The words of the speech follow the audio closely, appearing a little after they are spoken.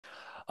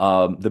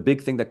The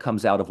big thing that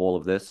comes out of all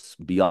of this,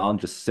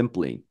 beyond just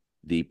simply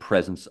the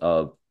presence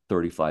of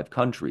 35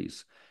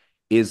 countries,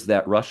 is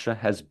that Russia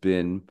has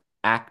been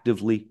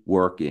actively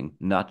working,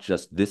 not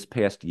just this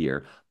past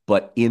year,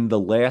 but in the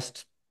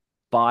last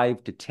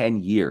 5 to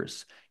 10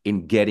 years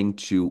in getting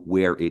to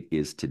where it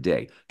is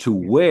today, to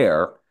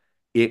where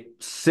it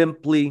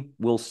simply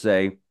will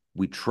say,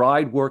 we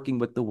tried working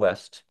with the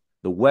West.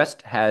 The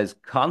West has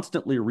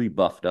constantly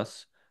rebuffed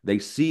us. They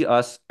see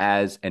us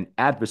as an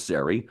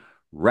adversary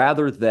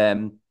rather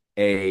than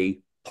a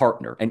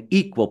partner, an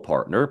equal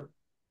partner.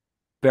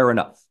 Fair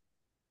enough.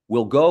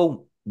 We'll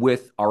go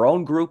with our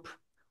own group.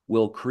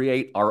 We'll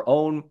create our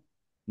own,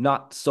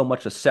 not so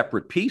much a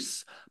separate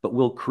piece, but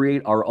we'll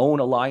create our own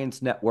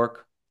alliance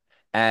network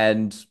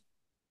and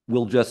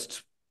we'll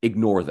just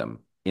ignore them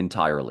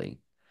entirely.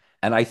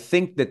 And I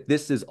think that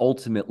this is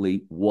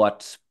ultimately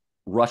what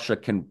Russia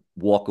can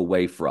walk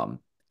away from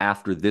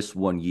after this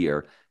 1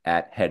 year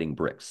at heading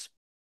BRICS.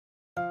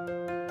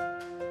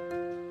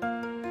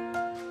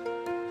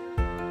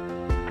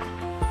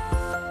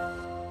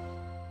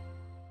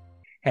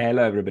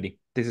 Hello, everybody.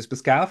 This is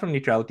Pascal from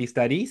Neutrality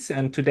Studies,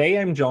 and today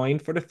I'm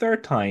joined for the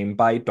third time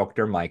by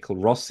Dr. Michael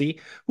Rossi,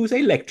 who's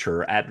a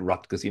lecturer at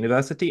Rutgers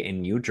University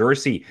in New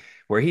Jersey,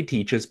 where he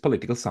teaches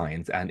political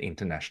science and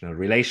international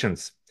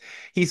relations.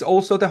 He's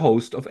also the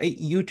host of a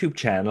YouTube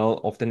channel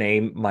of the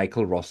name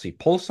Michael Rossi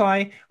Pol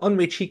Sci, on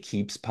which he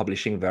keeps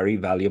publishing very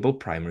valuable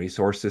primary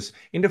sources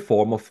in the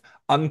form of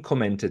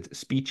uncommented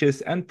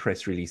speeches and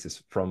press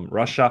releases from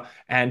Russia,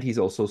 and he's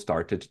also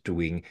started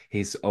doing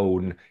his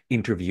own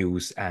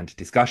interviews and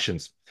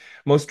discussions.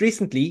 Most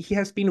recently, he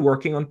has been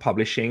working on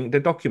publishing the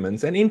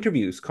documents and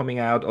interviews coming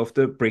out of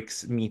the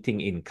BRICS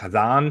meeting in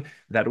Kazan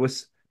that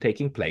was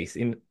taking place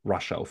in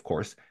Russia, of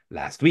course,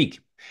 last week.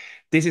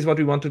 This is what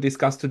we want to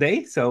discuss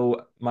today.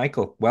 So,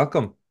 Michael,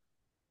 welcome.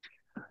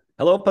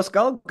 Hello,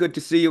 Pascal. Good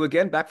to see you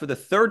again, back for the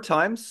third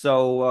time.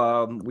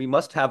 So we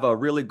must have a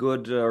really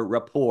good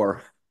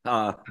rapport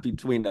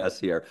between us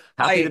here.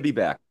 Happy to I be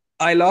back.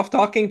 I love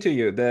talking to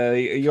you.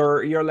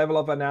 Your level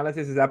of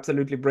analysis is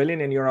absolutely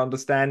brilliant, and your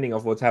understanding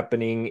of what's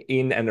happening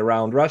in and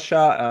around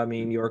Russia. I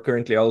mean, you're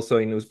currently also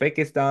in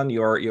Uzbekistan.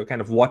 You're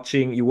kind of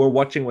watching. You were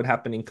watching what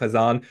happened in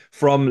Kazan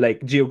from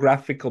like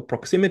geographical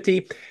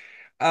proximity.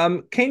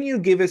 Can you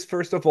give us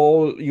first of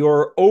all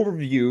your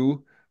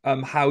overview,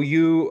 how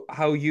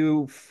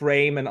you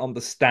frame and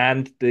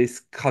understand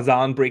this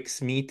Kazan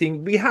BRICS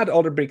meeting? We had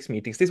other BRICS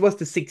meetings. This was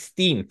the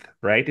 16th,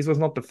 right? This was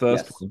not the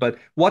first Yes. one, but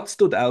what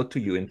stood out to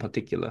you in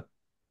particular?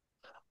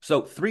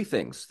 So three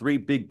things, three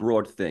big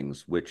broad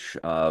things, which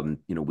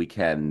we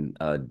can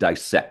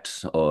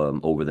dissect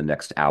over the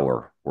next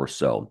hour or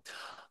so.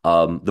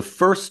 The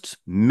first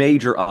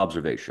major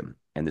observation,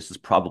 and this is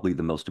probably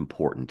the most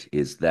important,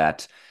 is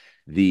that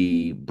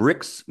the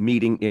BRICS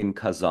meeting in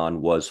Kazan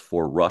was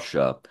for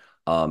Russia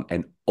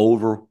an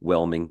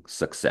overwhelming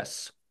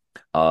success.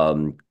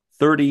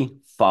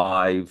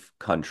 35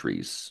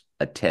 countries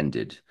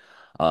attended.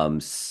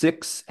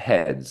 Six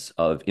heads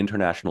of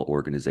international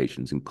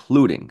organizations,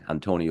 including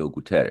Antonio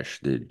Guterres,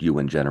 the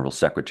UN General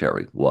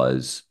Secretary,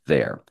 was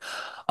there.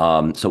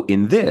 So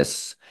in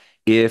this,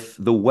 if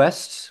the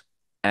West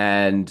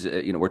and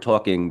we're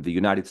talking the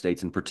United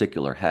States in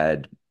particular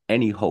had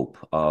any hope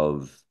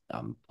of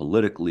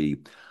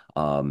politically,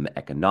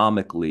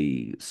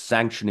 economically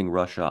sanctioning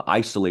Russia,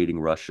 isolating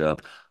Russia,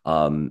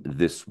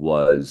 this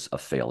was a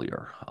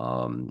failure.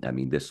 I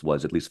mean, this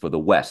was, at least for the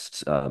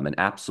West, an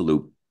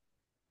absolute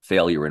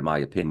failure, in my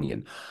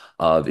opinion,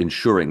 of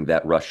ensuring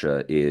that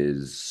Russia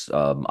is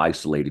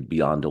isolated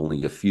beyond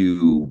only a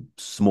few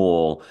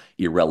small,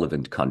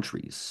 irrelevant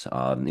countries.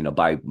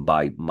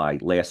 By my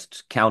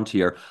last count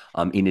here,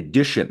 in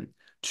addition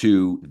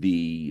to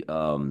the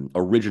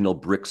original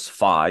BRICS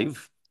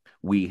five,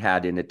 we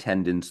had in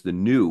attendance the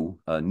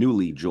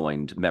newly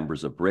joined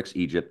members of BRICS: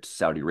 Egypt,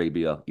 Saudi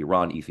Arabia,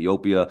 Iran,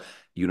 Ethiopia,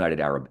 United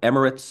Arab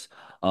Emirates,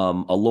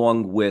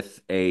 along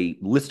with a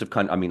list of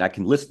countries. I mean, I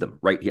can list them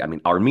right here. I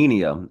mean,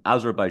 Armenia,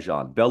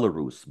 Azerbaijan,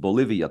 Belarus,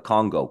 Bolivia,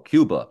 Congo,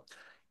 Cuba,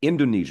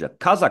 Indonesia,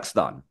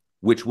 Kazakhstan,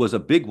 which was a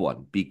big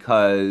one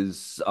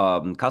because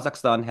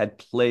Kazakhstan had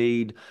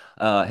plays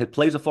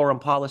a foreign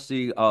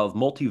policy of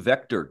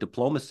multi-vector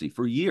diplomacy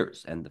for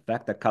years, and the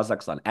fact that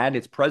Kazakhstan and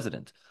its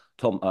president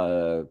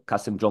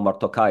Kasim Jomart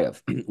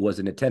Tokayev was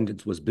in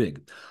attendance was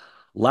big.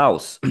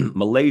 Laos,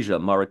 Malaysia,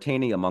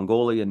 Mauritania,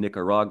 Mongolia,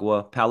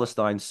 Nicaragua,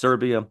 Palestine,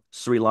 Serbia,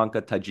 Sri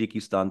Lanka,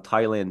 Tajikistan,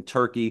 Thailand,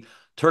 Turkey,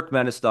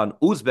 Turkmenistan,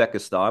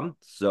 Uzbekistan.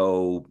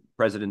 So,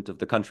 president of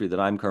the country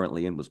that I'm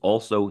currently in was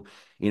also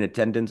in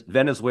attendance,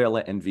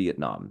 Venezuela, and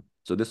Vietnam.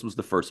 So, this was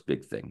the first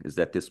big thing, is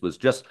that this was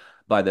just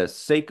by the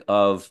sake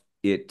of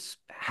it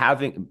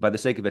happening,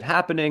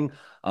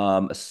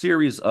 a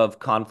series of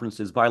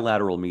conferences,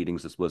 bilateral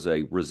meetings. This was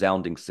a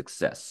resounding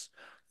success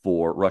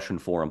for Russian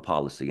foreign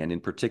policy, and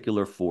in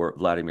particular for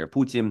Vladimir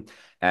Putin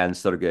and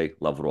Sergei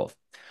Lavrov.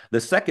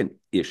 The second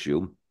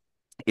issue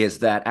is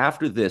that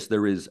after this,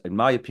 there is, in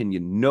my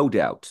opinion, no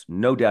doubt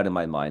in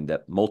my mind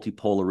that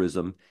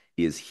multipolarism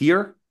is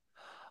here.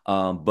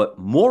 But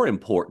more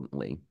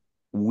importantly,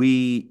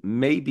 we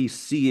may be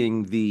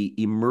seeing the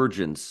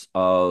emergence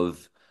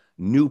of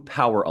new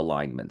power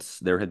alignments.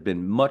 There had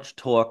been much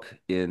talk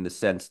in the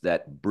sense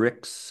that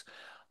BRICS,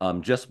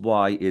 just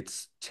by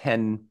its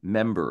 10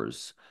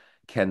 members,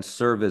 can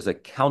serve as a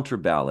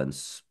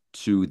counterbalance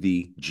to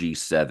the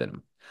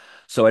G7.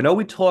 So I know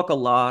we talk a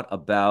lot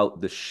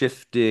about the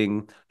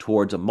shifting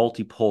towards a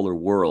multipolar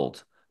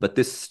world, but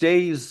this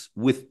stays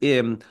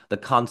within the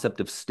concept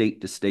of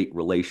state to state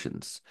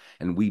relations.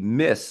 And we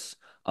miss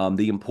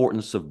the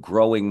importance of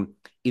growing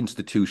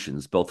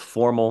institutions, both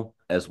formal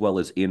as well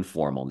as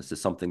informal. This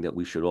is something that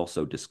we should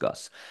also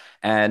discuss.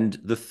 And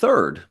the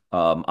third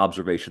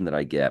observation that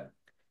I get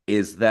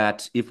is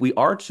that if we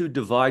are to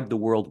divide the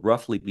world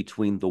roughly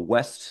between the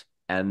West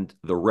and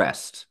the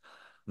rest,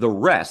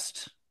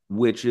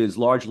 which is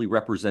largely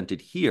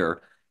represented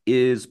here,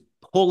 is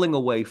pulling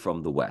away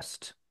from the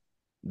West.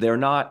 They're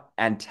not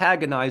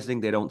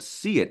antagonizing. They don't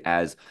see it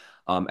as,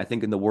 I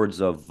think, in the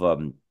words of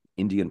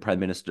Indian Prime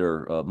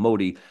Minister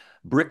Modi,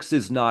 BRICS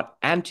is not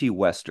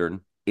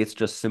anti-Western. It's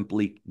just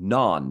simply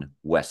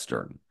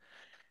non-Western.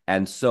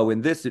 And so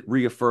in this, it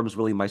reaffirms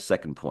really my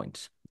second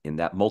point in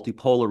that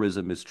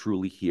multipolarism is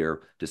truly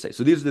here to say.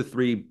 So these are the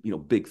three,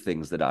 big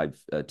things that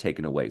I've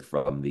taken away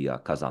from the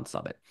Kazan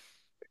summit.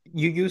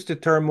 You use the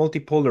term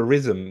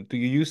multipolarism. Do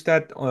you use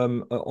that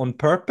on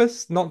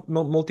purpose? Not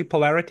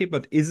multipolarity,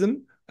 but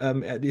ism?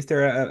 Is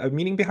there a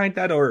meaning behind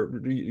that, or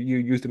do you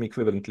use them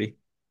equivalently?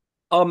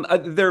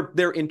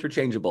 They're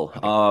interchangeable.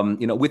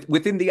 Okay.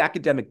 Within the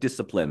academic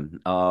discipline,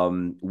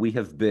 we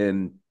have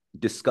been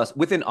discussed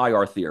within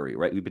IR theory,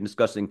 right? We've been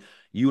discussing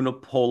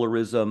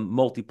unipolarism,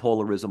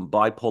 multipolarism,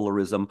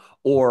 bipolarism,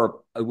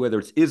 or whether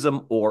it's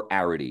ism or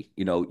arity.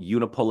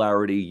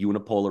 Unipolarity,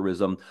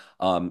 unipolarism.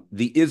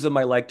 The ism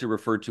I like to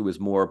refer to as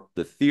more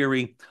the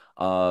theory.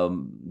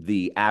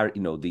 The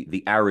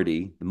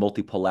arity, the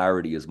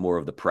multipolarity is more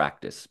of the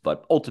practice,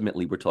 but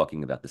ultimately we're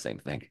talking about the same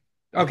thing.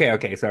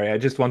 Okay, sorry. I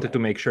just wanted Yeah. to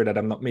make sure that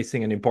I'm not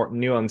missing an important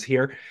nuance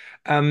here.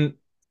 Um,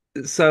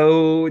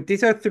 so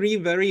these are three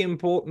very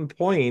important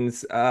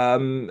points.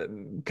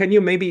 Can you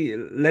maybe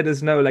let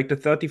us know, like the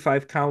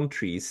 35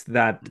 countries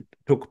that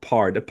took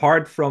part,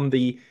 apart from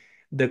the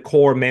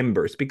core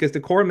members, because the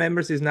core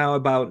members is now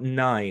about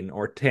nine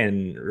or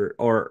 10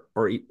 or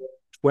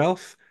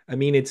 12. I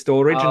mean, it's the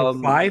original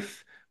Um,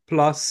 five You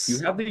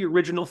plus, have the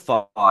original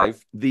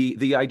five.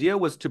 The idea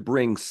was to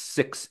bring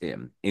six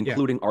in, yeah,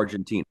 including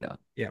Argentina.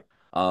 yeah,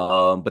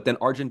 But then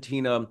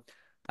Argentina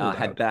pulled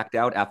had out. backed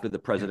out after the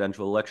Yeah,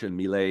 presidential election.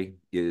 Milei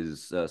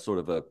is sort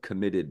of a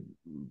committed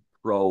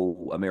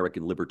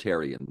pro-American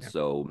libertarian, yeah.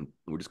 so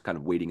we're just kind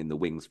of waiting in the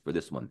wings for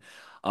this one.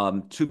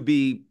 To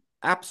be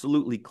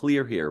absolutely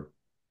clear here,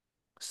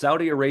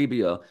 Saudi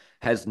Arabia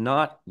has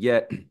not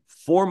yet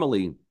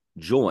formally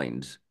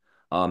joined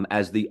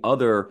as the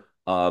other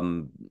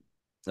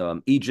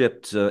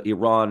Egypt,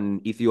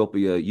 Iran,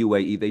 Ethiopia,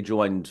 UAE, they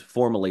joined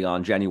formally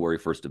on January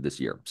 1st of this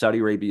year. Saudi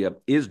Arabia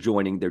is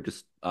joining. They're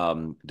just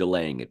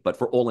delaying it. But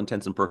for all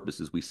intents and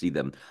purposes, we see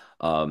them,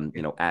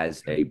 Yeah.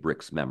 as a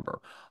BRICS member.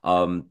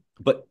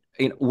 But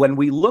when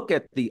we look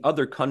at the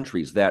other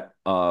countries that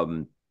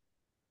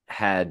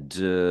had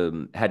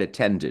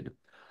attended,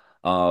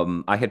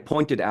 I had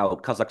pointed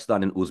out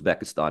Kazakhstan and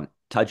Uzbekistan,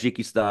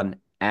 Tajikistan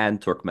and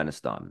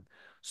Turkmenistan,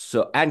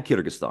 and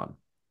Kyrgyzstan.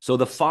 So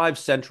the five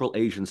Central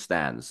Asian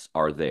stands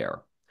are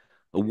there.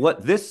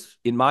 What this,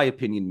 in my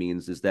opinion,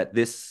 means is that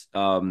this,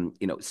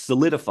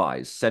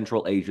 solidifies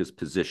Central Asia's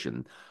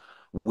position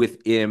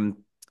within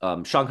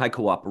Shanghai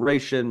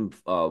Cooperation,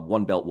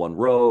 One Belt, One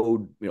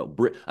Road.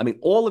 I mean,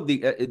 all of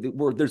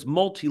there's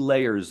multi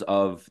layers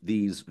of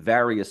these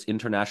various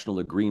international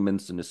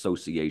agreements and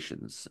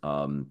associations.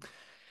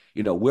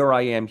 Where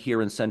I am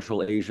here in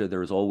Central Asia,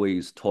 there's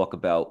always talk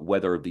about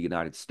whether the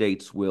United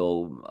States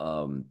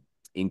will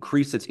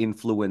increase its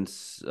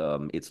influence,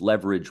 its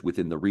leverage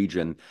within the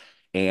region.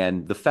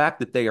 And the fact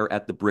that they are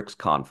at the BRICS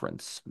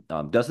conference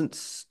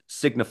doesn't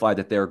signify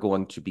that they're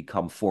going to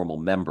become formal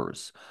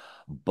members,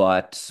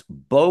 but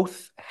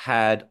both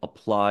had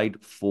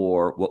applied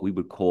for what we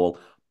would call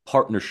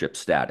partnership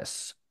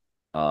status.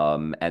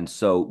 And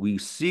so we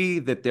see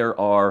that there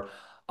are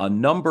a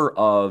number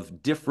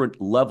of different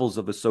levels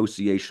of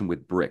association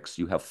with BRICS.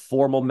 You have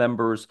formal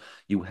members,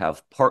 you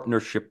have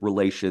partnership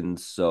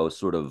relations, so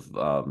sort of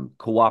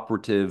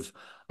cooperative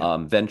Yeah.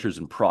 ventures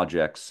and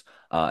projects.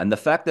 And the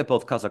fact that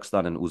both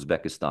Kazakhstan and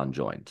Uzbekistan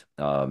joined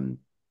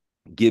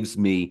gives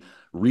me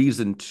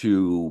reason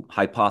to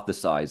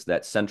hypothesize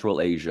that Central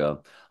Asia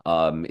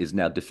is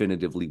now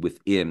definitively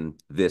within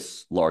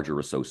this larger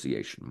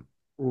association.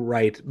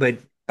 Right, but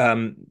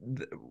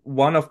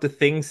one of the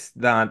things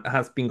that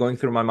has been going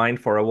through my mind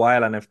for a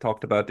while, and I've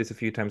talked about this a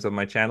few times on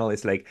my channel,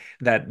 is like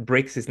that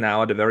BRICS is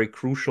now at a very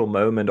crucial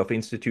moment of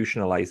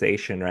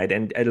institutionalization, right?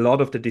 And a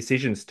lot of the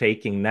decisions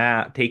taken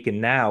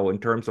now in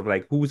terms of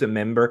like who's a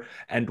member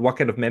and what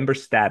kind of member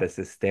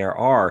statuses there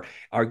are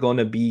going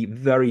to be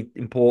very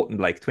important,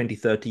 like 20,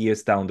 30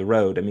 years down the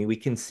road. I mean, we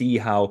can see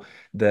how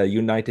the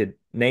United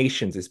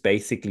nations is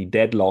basically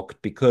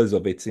deadlocked because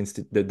of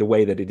the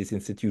way that it is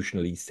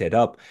institutionally set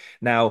up.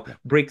 Now, Yeah.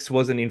 BRICS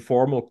was an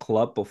informal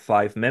club of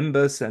 5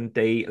 members, and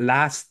they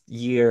last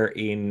year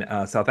in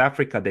South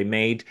Africa they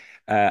made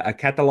a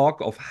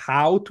catalog of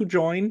how to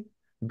join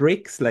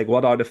BRICS, like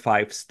what are the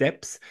 5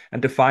 steps.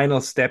 And the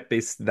final step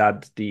is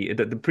that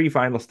the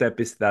pre-final step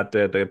is that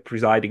the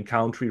presiding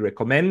country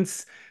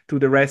recommends to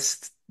the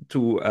rest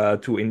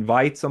to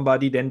invite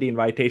somebody. Then the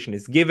invitation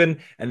is given,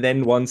 and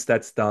then once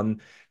that's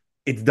done,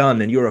 it's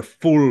done, and you're a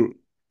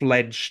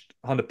full-fledged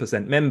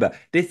 100% member.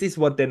 This is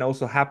what then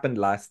also happened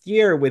last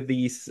year with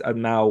these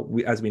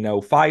as we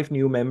know, 5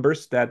 new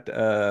members that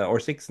or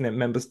 6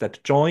 members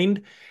that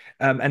joined.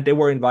 And they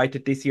were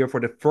invited this year for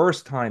the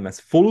first time as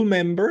full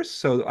members.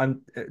 So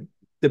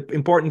the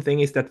important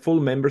thing is that full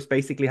members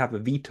basically have a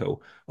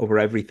veto over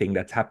everything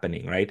that's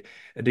happening, right?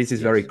 This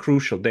is very Yes.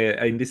 crucial.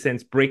 In this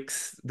sense,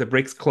 the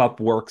BRICS club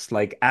works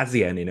like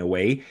ASEAN in a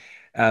way.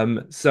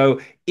 So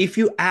if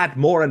you add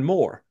more and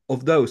more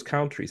of those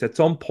countries, at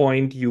some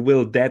point you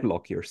will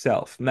deadlock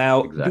yourself.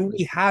 Now, do Exactly.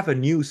 we have a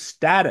new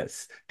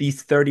status?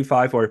 These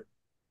 35 or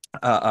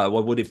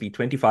what would it be,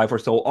 25 or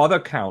so other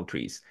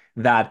countries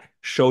that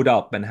showed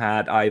up and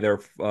had either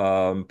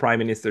prime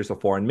ministers or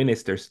foreign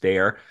ministers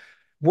there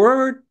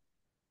were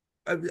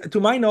to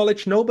my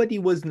knowledge, nobody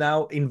was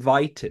now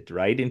invited,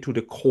 right, into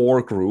the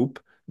core group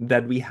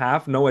that we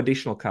have, no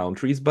additional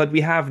countries, but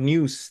we have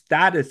new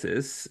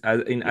statuses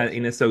Yes.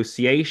 in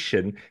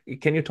association.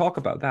 Can you talk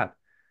about that?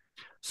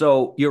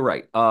 So you're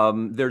right.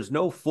 There's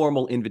no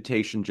formal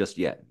invitation just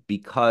yet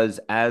because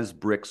as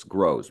BRICS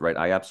grows, right?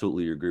 I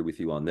absolutely agree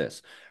with you on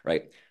this,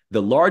 right?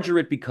 The larger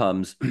it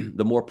becomes,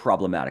 the more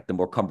problematic, the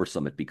more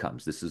cumbersome it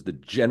becomes. This is the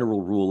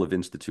general rule of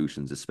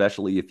institutions,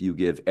 especially if you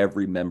give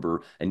every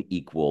member an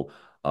equal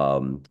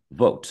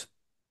vote.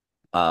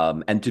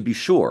 And to be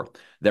sure,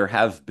 there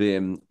have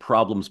been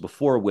problems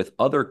before with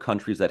other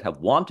countries that have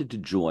wanted to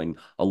join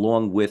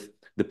along with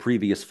the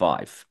previous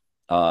 5.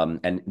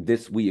 And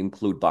this we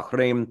include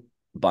Bahrain,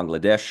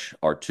 Bangladesh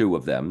are 2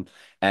 of them.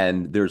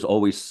 And there's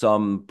always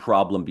some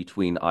problem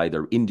between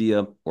either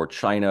India or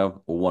China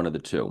or one of the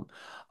two.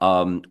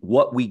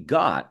 What we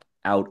got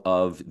out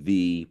of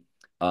the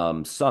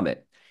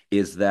summit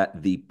is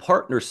that the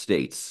partner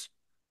states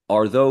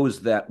are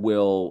those that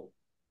will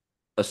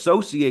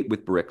associate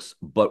with BRICS,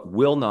 but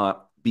will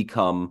not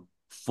become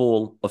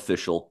full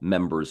official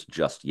members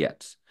just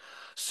yet.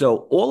 So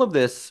all of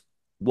this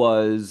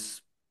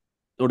was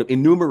sort of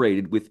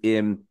enumerated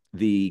within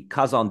the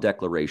Kazan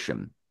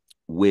Declaration,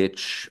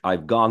 which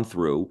I've gone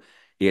through.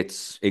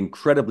 It's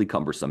incredibly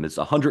cumbersome. It's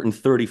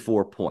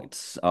 134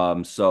 points.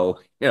 So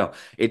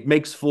it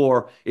makes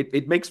for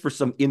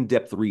some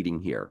in-depth reading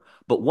here.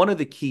 But one of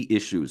the key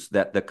issues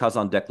that the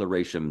Kazan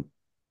Declaration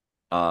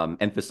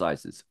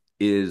emphasizes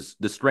is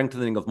the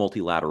strengthening of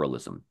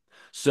multilateralism.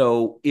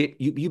 So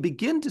you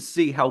begin to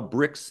see how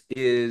BRICS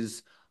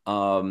is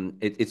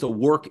it's a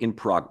work in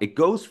progress. It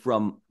goes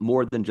from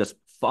more than just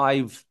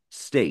 5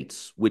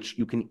 states, which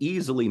you can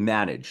easily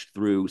manage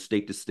through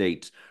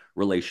state-to-state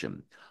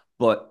relation,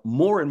 but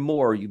more and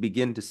more you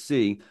begin to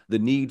see the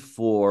need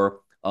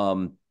for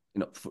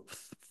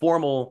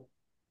formal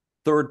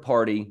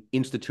third-party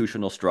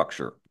institutional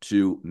structure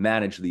to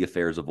manage the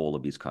affairs of all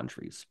of these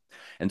countries.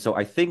 And so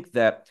I think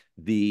that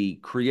the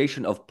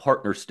creation of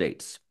partner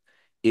states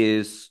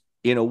is,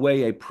 in a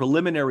way, a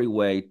preliminary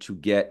way to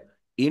get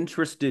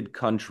interested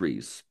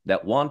countries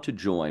that want to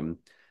join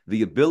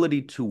the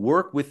ability to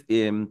work with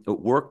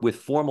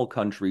formal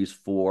countries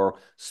for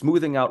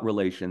smoothing out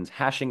relations,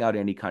 hashing out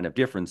any kind of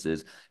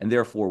differences, and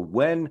therefore,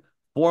 when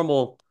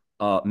formal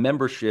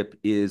membership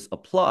is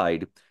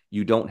applied,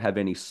 you don't have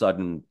any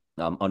sudden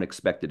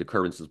unexpected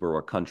occurrences where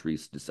our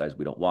countries decides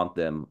we don't want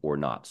them or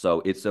not.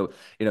 So it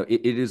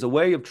is a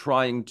way of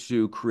trying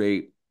to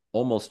create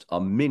almost a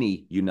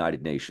mini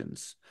United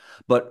Nations.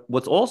 But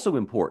what's also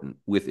important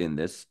within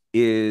this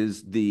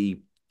is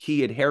the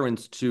key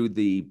adherence to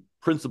the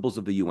principles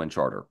of the UN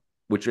Charter,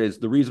 which is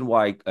the reason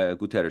why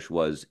Guterres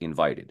was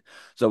invited.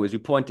 So as you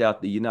point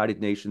out, the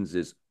United Nations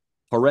is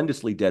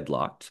horrendously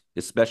deadlocked,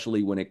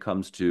 especially when it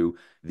comes to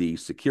the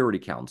Security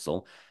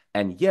Council.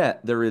 And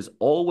yet there is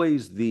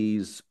always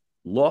these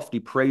lofty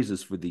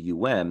praises for the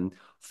UN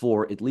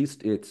for at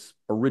least its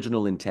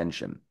original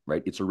intention,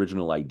 right? Its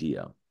original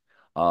idea.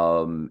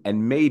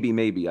 And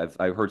maybe I've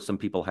heard some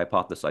people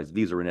hypothesize,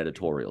 these are in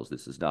editorials,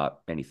 this is not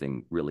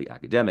anything really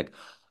academic,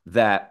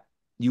 that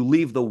you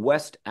leave the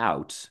West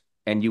out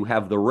and you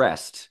have the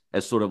rest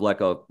as sort of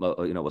like a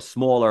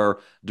smaller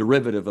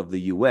derivative of the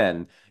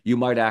UN, you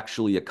might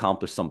actually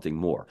accomplish something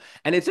more.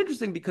 And it's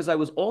interesting because I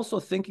was also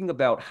thinking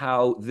about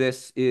how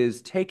this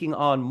is taking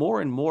on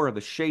more and more of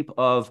a shape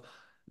of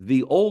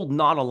the old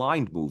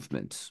non-aligned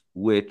movement,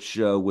 which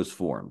was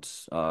formed,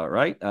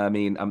 right? I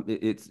mean,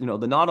 it's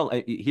the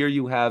non here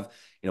you have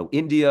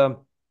India,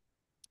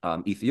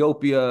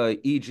 Ethiopia,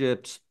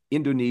 Egypt,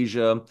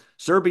 Indonesia.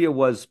 Serbia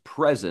was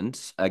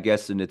present, I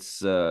guess, in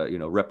its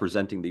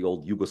representing the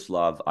old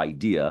Yugoslav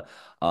idea.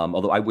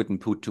 Although I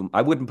wouldn't put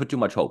too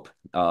much hope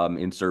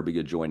in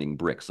Serbia joining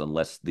BRICS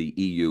unless the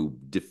EU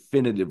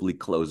definitively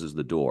closes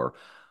the door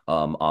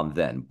on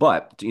then.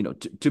 But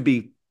to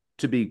be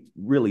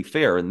really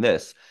fair in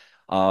this,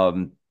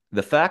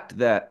 the fact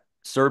that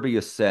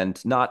Serbia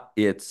sent not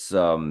its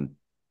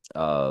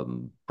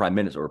prime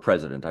minister or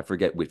president. I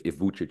forget if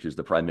Vucic is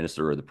the prime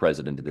minister or the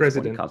president at this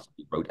point. He President.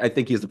 constantly I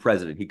think he's the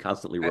president. He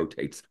constantly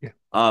rotates. Yeah.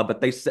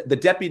 But the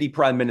deputy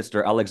prime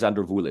minister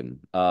Alexander Vulin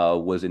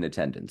was in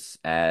attendance,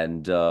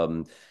 and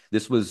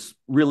this was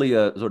really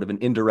a sort of an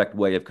indirect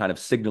way of kind of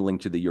signaling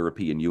to the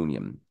European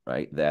Union,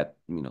 right, that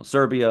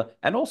Serbia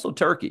and also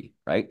Turkey,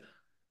 right,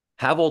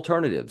 have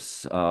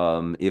alternatives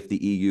if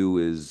the EU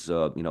is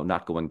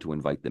not going to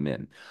invite them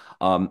in.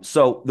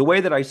 So the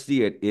way that I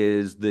see it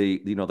is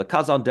the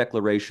Kazan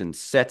Declaration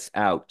sets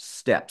out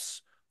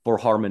steps for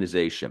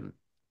harmonization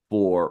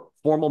for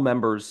formal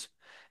members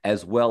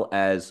as well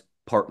as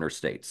partner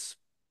states.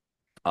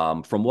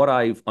 From what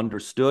I've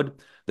understood,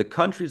 the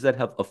countries that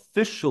have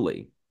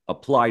officially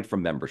applied for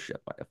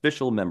membership,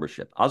 official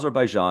membership,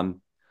 Azerbaijan,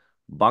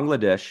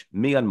 Bangladesh,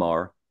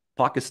 Myanmar,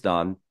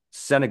 Pakistan,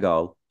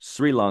 Senegal,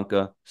 Sri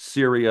Lanka,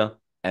 Syria,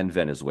 and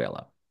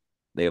Venezuela.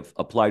 They have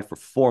applied for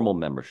formal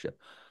membership.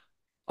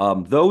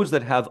 Those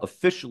that have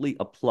officially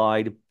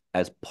applied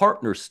as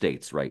partner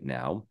states right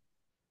now,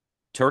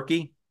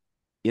 Turkey,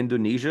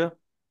 Indonesia,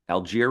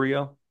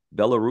 Algeria,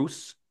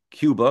 Belarus,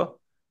 Cuba,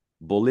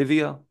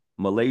 Bolivia,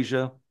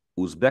 Malaysia,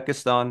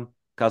 Uzbekistan,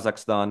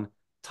 Kazakhstan,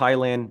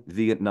 Thailand,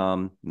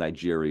 Vietnam,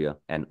 Nigeria,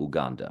 and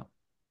Uganda.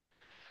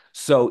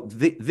 So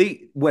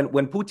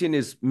when Putin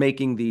is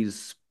making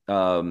these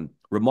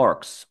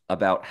remarks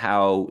about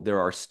how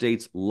there are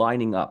states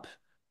lining up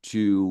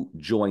to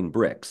join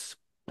BRICS,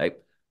 right?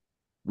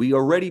 We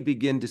already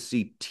begin to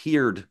see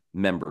tiered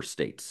member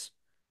states.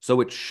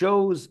 So it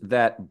shows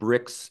that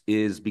BRICS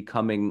is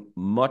becoming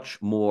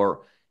much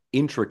more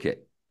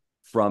intricate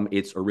from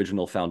its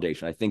original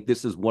foundation. I think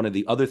this is one of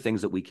the other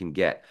things that we can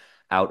get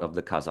out of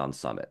the Kazan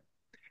summit.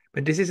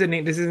 But this is an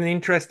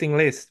interesting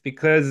list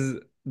because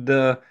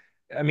the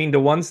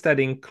ones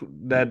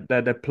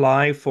that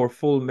apply for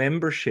full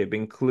membership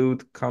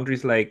include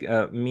countries like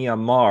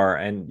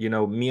Myanmar, and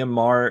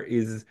Myanmar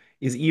is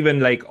even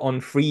like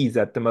on freeze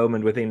at the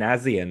moment within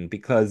ASEAN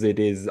because it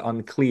is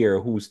unclear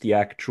who's the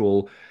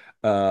actual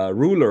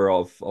ruler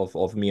of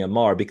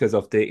Myanmar because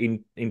of the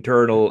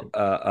internal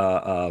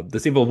the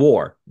civil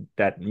war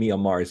that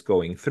Myanmar is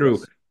going through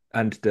Yes.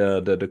 and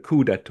the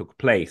coup that took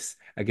place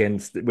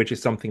against, which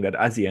is something that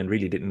ASEAN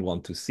really didn't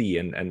want to see,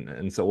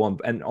 and so on.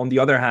 And on the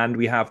other hand,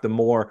 we have the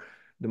more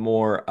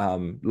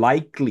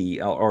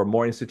likely or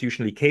more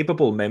institutionally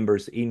capable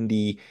members in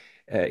the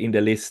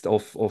list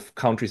of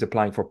countries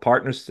applying for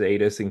partner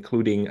status,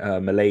 including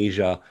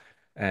Malaysia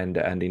and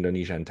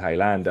Indonesia and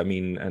Thailand. I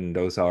mean, and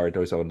those are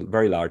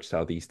very large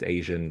Southeast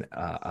Asian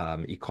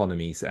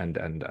economies and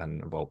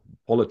well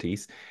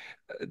polities.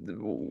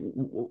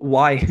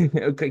 Why?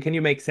 Can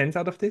you make sense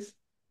out of this?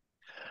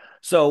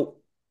 So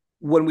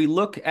when we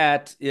look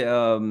at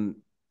the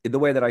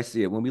way that I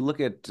see it, when we look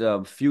at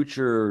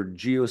future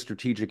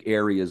geostrategic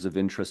areas of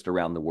interest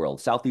around the world,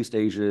 Southeast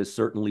Asia is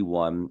certainly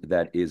one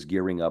that is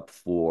gearing up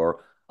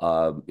for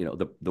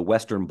the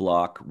Western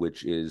Bloc,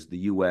 which is the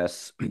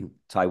U.S.,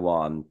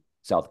 Taiwan,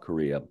 South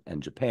Korea,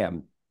 and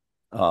Japan,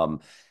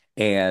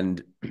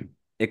 and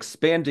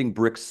expanding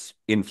BRICS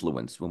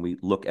influence. When we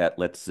look at,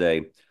 let's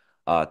say,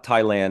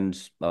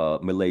 Thailand,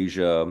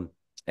 Malaysia,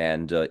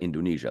 and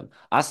Indonesia,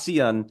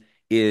 ASEAN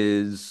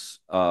is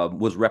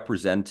was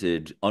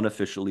represented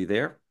unofficially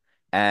there.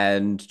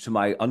 And to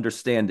my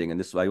understanding, and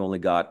this I only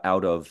got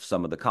out of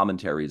some of the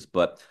commentaries,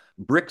 but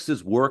BRICS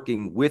is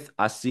working with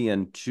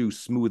ASEAN to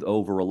smooth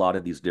over a lot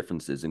of these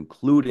differences,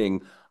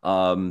 including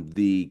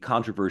the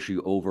controversy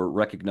over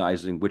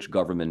recognizing which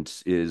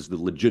government is the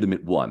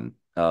legitimate one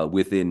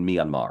within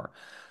Myanmar.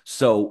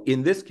 So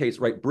in this case,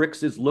 right,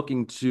 BRICS is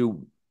looking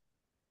to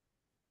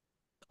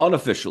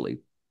unofficially,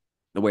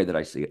 the way that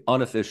I see it,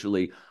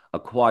 unofficially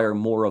acquire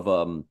more of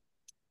a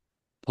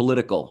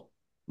political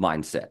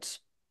mindset,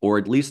 or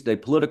at least a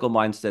political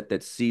mindset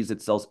that sees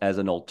itself as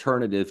an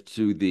alternative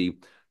to the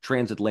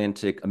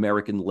transatlantic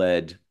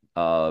American-led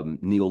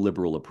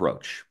neoliberal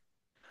approach.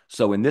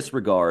 So in this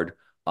regard,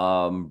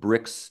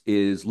 BRICS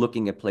is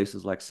looking at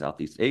places like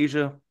Southeast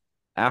Asia,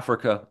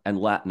 Africa, and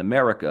Latin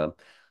America,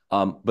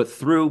 but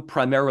through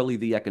primarily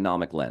the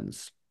economic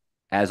lens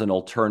as an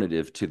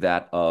alternative to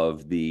that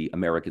of the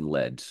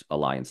American-led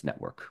alliance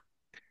network.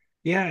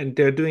 Yeah, and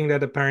they're doing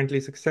that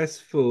apparently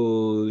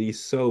successfully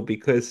so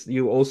because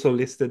you also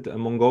listed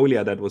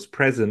Mongolia that was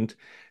present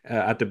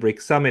at the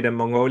BRICS summit, and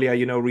Mongolia,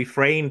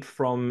 refrained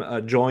from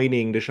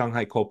joining the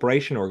Shanghai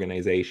Cooperation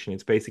Organization.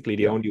 It's basically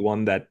the Yeah. only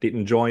one that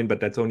didn't join, but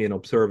that's only an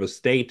observer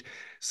state.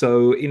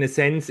 So, in a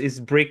sense,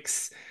 is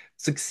BRICS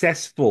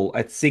successful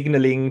at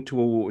signaling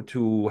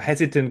to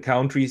hesitant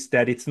countries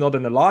that it's not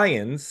an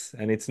alliance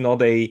and it's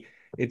not a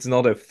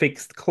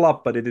fixed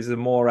club, but it is a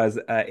more as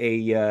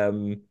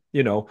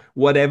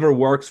whatever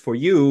works for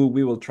you,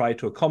 we will try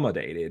to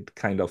accommodate it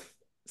kind of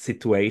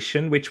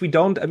situation, which we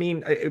don't. I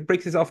mean,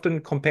 BRICS is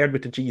often compared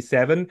with the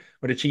G7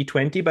 or the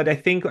G20, but I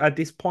think at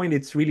this point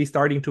it's really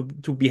starting to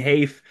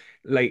behave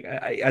like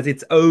as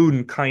its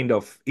own kind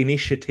of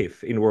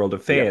initiative in world Yeah.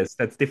 affairs.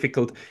 That's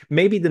difficult.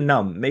 Maybe the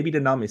num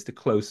is the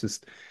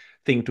closest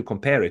thing to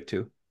compare it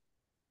to.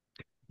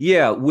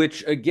 Yeah,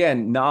 which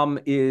again, Nam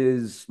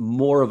is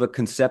more of a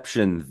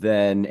conception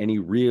than any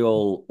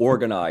real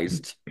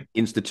organized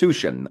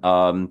institution.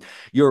 I'm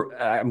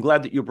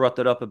glad that you brought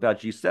that up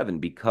about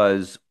G7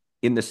 because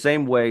in the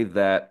same way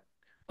that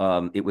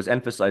it was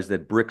emphasized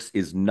that BRICS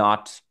is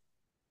not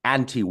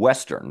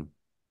anti-Western,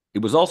 it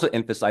was also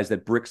emphasized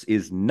that BRICS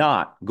is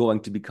not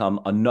going to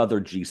become another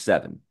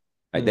G7.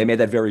 Right? They Mm. made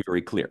that very,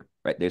 very clear.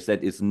 Right? They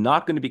said it's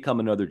not going to become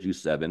another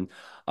G7,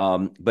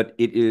 but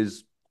it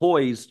is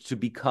poised to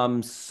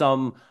become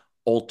some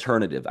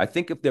alternative. I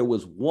think if there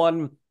was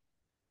one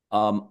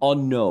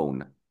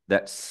unknown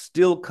that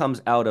still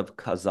comes out of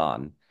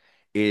Kazan,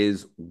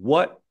 is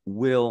what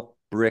will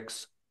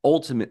BRICS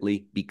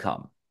ultimately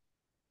become?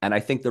 And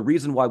I think the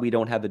reason why we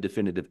don't have a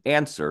definitive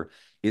answer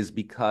is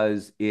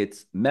because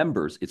its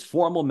members, its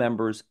formal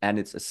members, and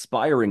its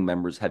aspiring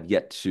members have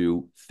yet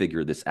to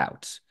figure this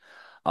out.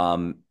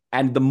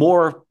 And the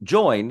more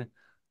join,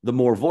 the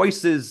more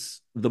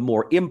voices, the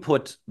more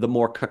input, the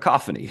more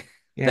cacophony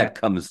Yeah. that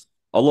comes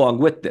along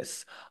with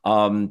this.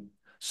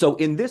 So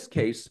in this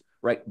case,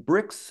 right,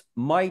 BRICS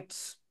might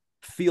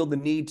feel the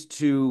need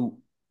to,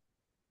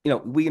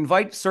 we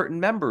invite certain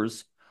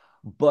members,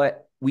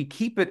 but we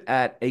keep it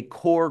at a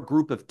core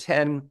group of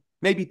 10,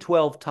 maybe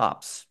 12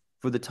 tops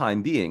for the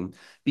time being,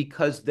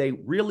 because they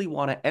really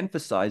want to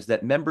emphasize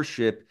that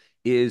membership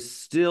is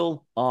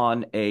still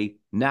on a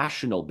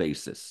national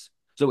basis.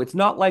 So it's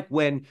not like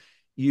when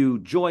you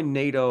join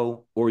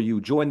NATO or you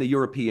join the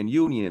European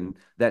Union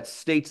that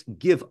states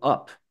give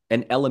up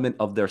an element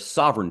of their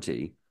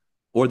sovereignty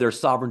or their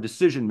sovereign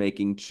decision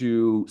making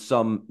to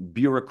some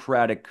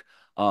bureaucratic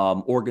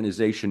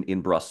organization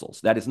in Brussels.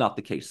 That is not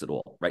the case at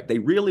all, right? They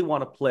really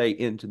want to play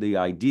into the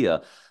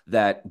idea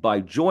that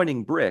by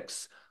joining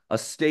BRICS, a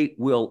state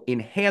will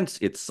enhance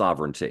its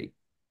sovereignty,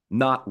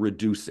 not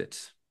reduce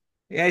it.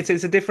 Yeah, it's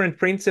a different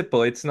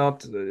principle. It's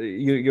not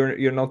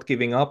you're not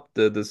giving up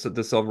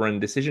the sovereign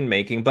decision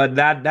making, but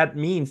that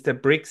means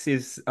that BRICS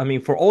is, I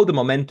mean, for all the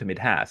momentum it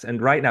has, and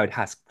right now it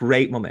has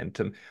great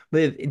momentum,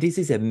 but this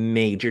is a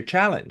major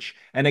challenge.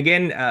 And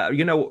again,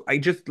 I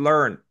just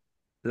learned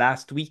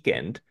last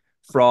weekend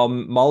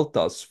from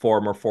Malta's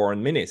former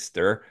foreign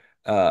minister,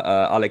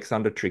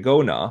 Alexander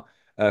Trigona,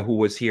 who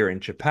was here in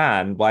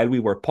Japan while we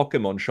were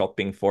Pokemon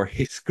shopping for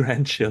his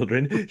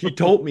grandchildren. He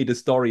told me the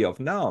story of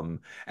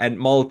Nam and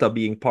Malta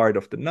being part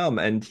of the NUM.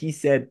 And he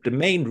said the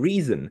main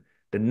reason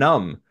the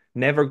NUM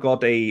never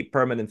got a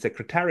permanent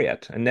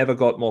secretariat and never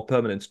got more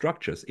permanent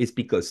structures is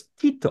because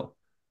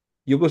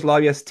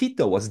Yugoslavia's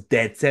Tito was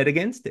dead set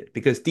against it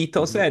because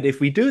Tito Mhm. said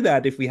if we do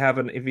that, if we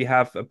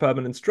have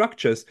permanent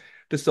structures,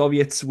 the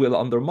Soviets will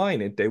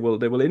undermine it. They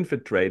will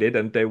infiltrate it,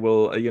 and they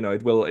will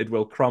it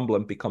will crumble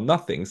and become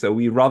nothing. So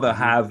we rather Mhm.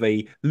 have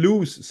a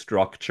loose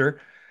structure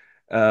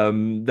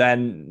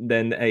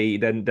than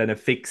a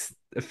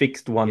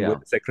fixed one with Yeah.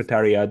 a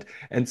secretariat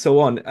and so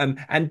on.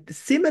 And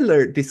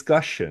similar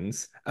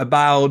discussions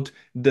about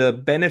the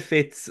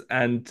benefits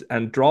and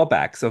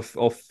drawbacks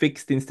of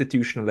fixed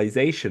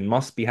institutionalization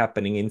must be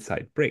happening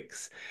inside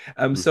BRICS.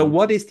 So Mhm.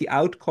 what is the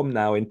outcome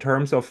now in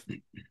terms of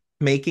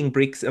making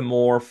BRICS a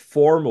more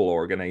formal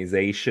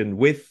organization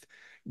with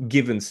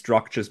given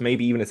structures,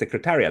 maybe even a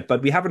secretariat?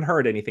 But we haven't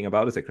heard anything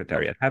about a No.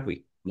 secretariat, have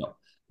we? No,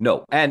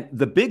 no. And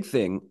the big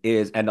thing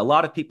is, and a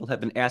lot of people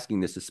have been asking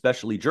this,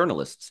 especially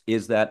journalists,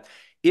 is that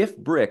if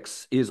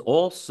BRICS is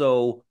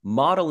also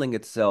modeling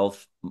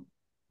itself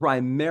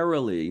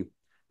primarily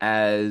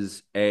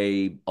as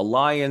a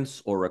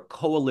alliance or a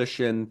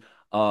coalition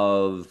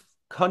of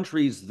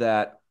countries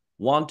that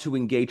want to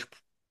engage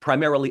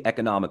primarily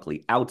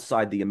economically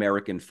outside the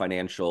American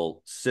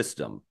financial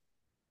system,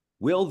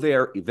 will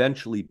there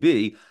eventually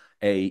be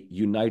a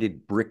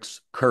united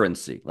BRICS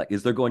currency? Like,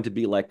 is there going to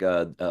be like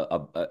an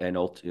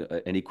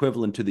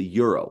equivalent to the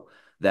euro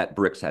that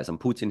BRICS has? And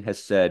Putin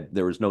has said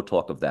there is no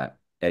talk of that,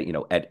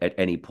 at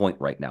any point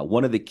right now.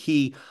 One of the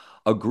key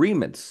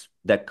agreements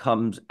that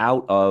comes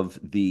out of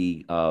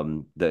the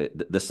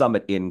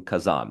summit in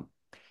Kazan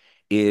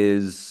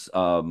is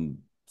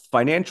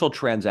financial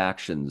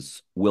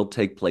transactions will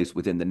take place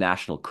within the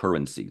national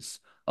currencies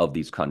of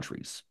these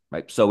countries,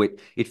 right? So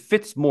it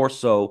fits more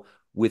so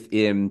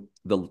within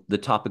the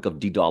topic of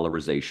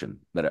de-dollarization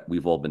that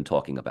we've all been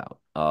talking about,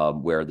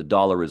 where the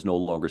dollar is no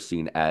longer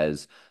seen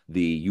as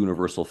the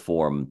universal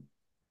form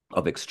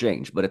of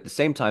exchange. But at the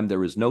same time,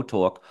 there is no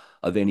talk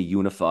of any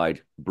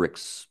unified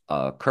BRICS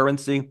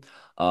currency.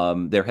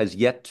 There has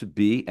yet to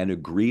be an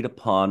agreed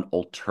upon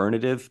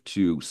alternative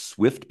to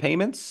SWIFT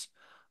payments.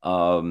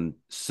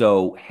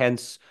 So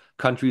hence,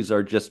 countries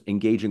are just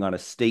engaging on a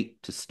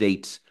state to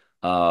state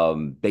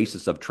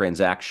basis of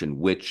transaction,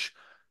 which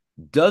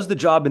does the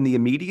job in the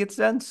immediate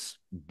sense,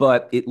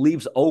 but it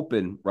leaves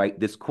open, right,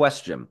 this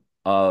question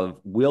of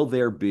will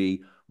there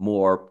be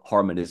more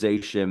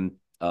harmonization,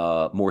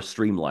 more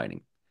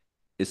streamlining,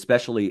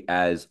 especially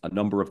as a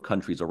number of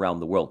countries around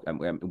the world, and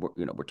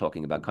we're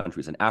talking about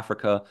countries in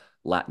Africa,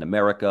 Latin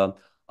America.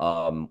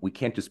 We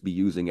can't just be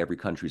using every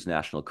country's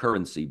national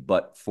currency,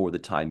 but for the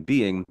time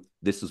being,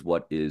 this is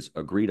what is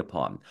agreed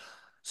upon.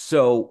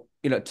 So,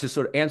 to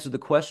sort of answer the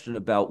question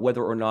about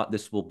whether or not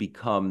this will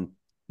become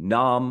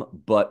NAM,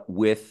 but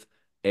with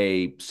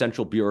a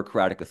central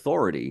bureaucratic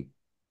authority,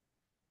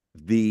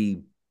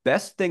 the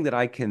best thing that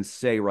I can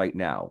say right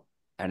now,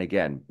 and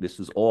again, this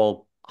is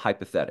all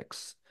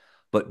hypothetics,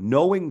 but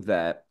knowing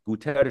that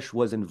Guterres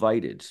was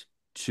invited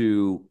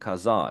to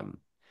Kazan,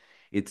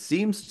 it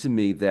seems to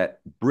me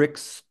that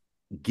BRICS,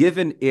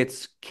 given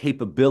its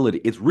capability,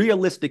 its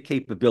realistic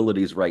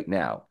capabilities right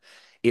now,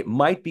 it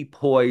might be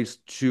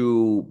poised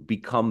to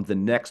become the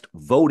next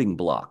voting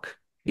bloc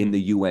in Hmm.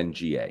 the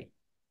UNGA,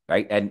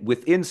 right? And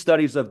within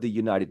studies of the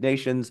United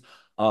Nations,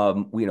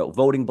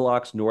 voting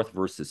blocks, North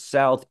versus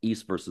South,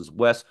 East versus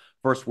West,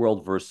 first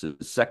world versus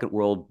second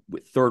world,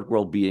 with third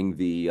world being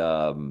the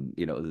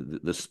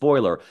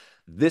spoiler.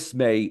 This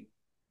may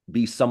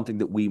be something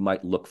that we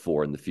might look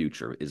for in the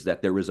future, is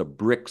that there is a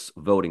BRICS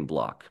voting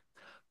bloc,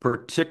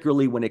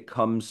 particularly when it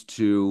comes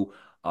to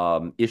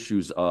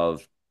issues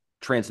of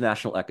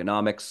transnational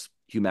economics,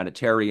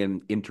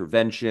 humanitarian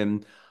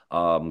intervention,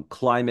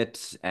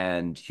 climate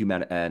and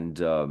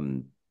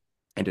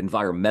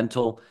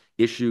environmental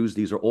issues.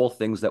 These are all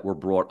things that were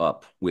brought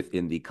up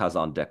within the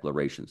Kazan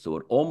Declaration. So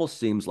it almost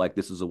seems like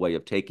this is a way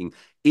of taking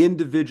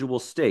individual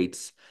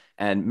states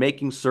and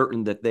making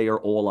certain that they are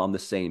all on the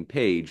same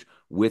page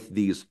with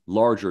these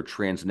larger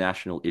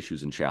transnational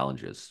issues and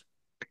challenges.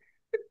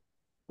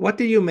 What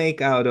do you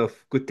make out of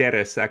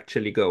Guterres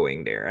actually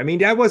going there? I mean,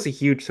 that was a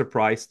huge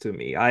surprise to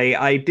me.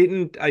 I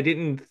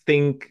didn't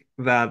think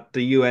that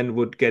the UN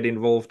would get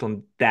involved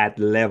on that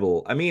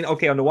level. I mean,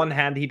 okay, on the one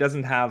hand, he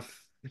doesn't have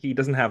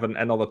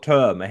another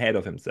term ahead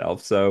of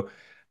himself, so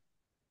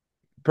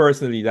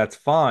personally that's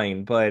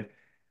fine, but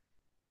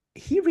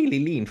he really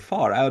leaned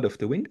far out of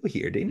the window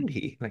here, didn't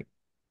he? Like,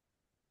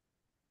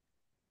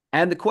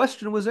 And the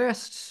question was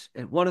asked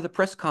at one of the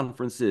press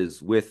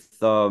conferences with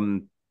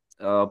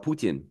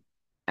Putin,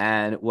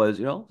 and it was,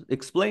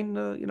 explain,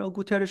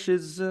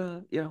 Guterres's,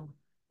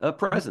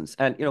 presence,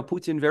 and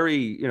Putin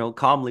very,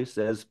 calmly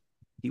says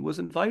he was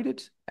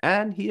invited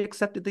and he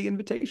accepted the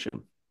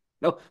invitation.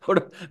 No, sort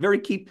of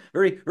very,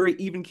 very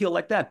even keel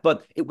like that.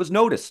 But it was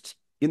noticed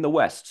in the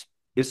West,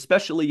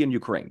 especially in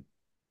Ukraine.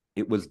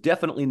 It was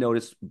definitely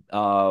noticed.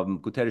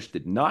 Guterres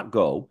did not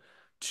go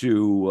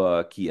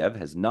to Kiev,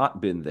 has not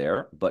been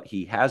there, but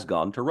he has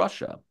gone to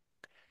Russia.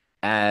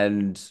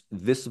 And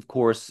this, of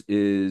course,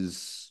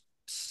 is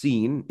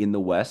seen in the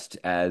West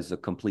as a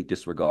complete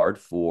disregard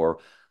for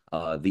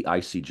the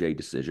ICJ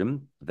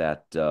decision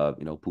that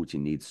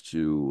Putin needs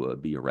to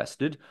be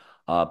arrested.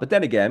 But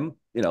then again,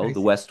 I the see.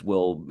 West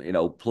will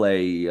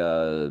play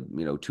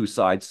two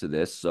sides to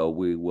this. So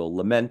we will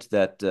lament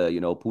that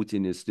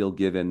Putin is still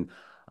given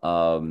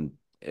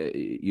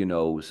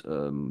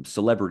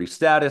celebrity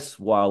status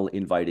while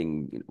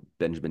inviting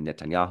Benjamin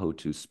Netanyahu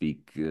to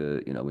speak,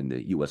 in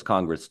the U.S.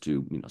 Congress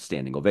to,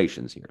 standing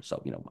ovations here.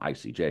 So,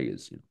 ICJ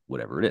is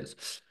whatever it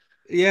is.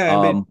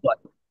 Yeah, but But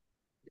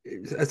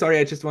sorry,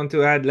 I just want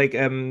to add, like,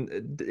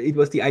 it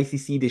was the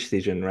ICC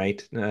decision,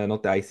 right?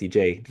 Not the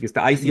ICJ, because the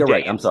you're ICJ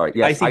right. I'm is sorry.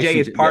 Yes, ICJ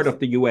is ICJ. part Yes, of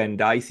the UN.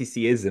 The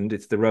ICC isn't.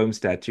 It's the Rome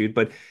Statute.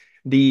 But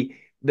this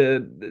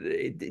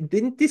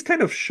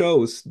kind of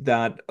shows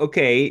that,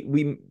 okay,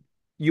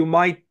 you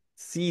might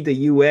see the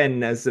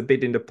UN as a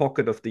bit in the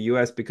pocket of the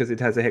US because it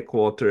has a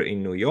headquarter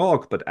in New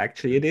York, but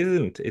actually it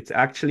isn't. It's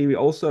actually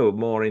also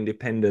more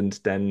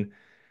independent than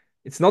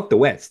it's not the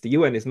West. The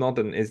UN is not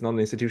an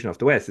institution of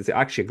the West. It's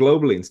actually a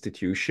global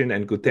institution.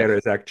 And yes.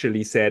 Guterres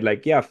actually said,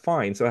 like, yeah,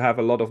 fine. So I have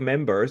a lot of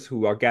members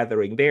who are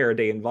gathering there.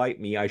 They invite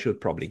me. I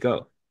should probably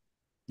go.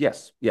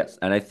 Yes, yes,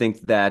 and I think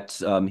that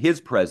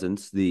his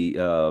presence,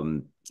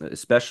 the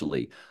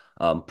especially,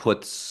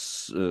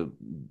 puts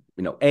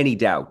any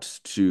doubt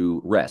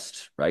to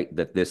rest, right?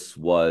 That this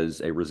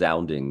was a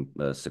resounding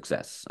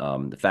success.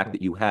 The fact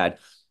that you had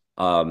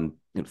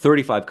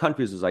 35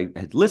 countries, as I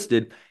had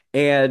listed,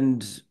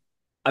 and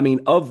I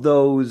mean, of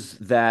those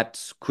that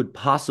could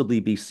possibly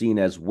be seen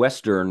as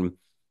Western,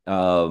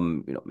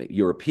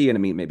 European, I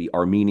mean, maybe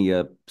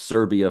Armenia,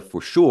 Serbia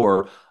for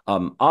sure.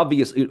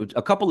 Obviously,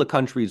 a couple of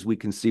countries we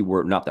can see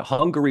were not there.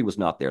 Hungary was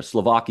not there.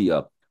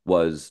 Slovakia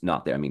was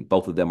not there. I mean,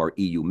 both of them are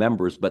EU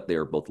members, but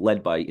they're both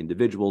led by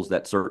individuals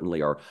that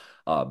certainly are,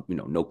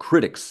 no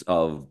critics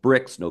of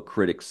BRICS, no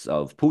critics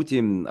of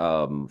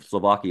Putin.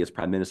 Slovakia's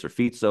Prime Minister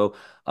Fico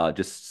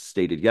just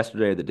stated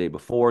yesterday or the day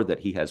before that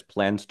he has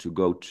plans to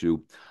go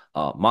to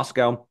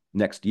Moscow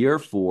next year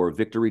for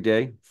Victory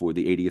Day for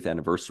the 80th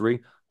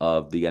anniversary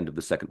of the end of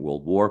the Second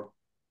World War.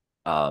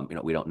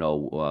 We don't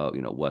know,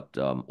 what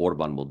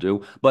Orban will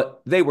do,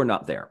 but they were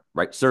not there,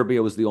 right?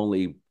 Serbia was the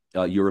only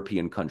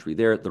European country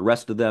there. The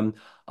rest of them,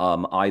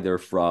 either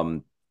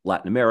from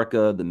Latin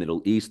America, the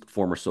Middle East,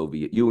 former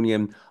Soviet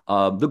Union,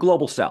 the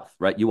global South,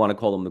 right? You want to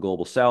call them the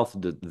global South,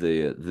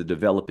 the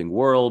developing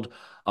world.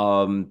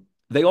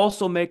 They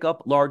also make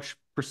up large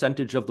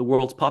percentage of the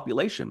world's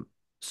population.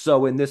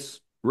 So in this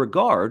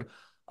regard,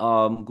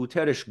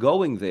 Guterres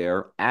going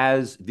there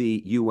as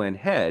the UN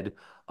head,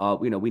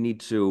 we need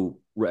to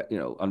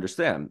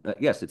understand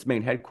that yes, its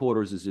main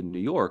headquarters is in New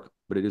York,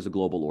 but it is a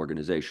global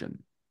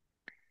organization.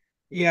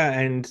 Yeah,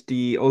 and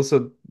the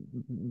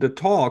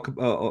talk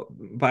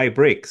by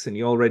BRICS, and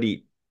you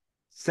already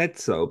said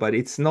so, but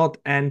it's not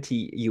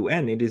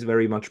anti-UN. It is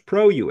very much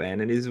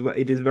pro-UN, and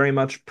it is very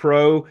much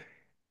pro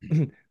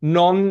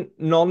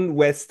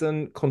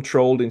non-Western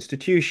controlled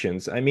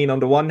institutions. I mean, on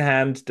the one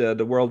hand,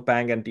 the World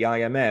Bank and the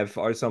IMF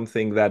are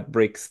something that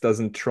BRICS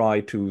doesn't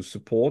try to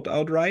support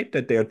outright,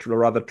 that they're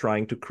rather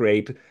trying to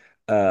create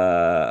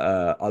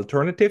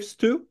alternatives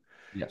to.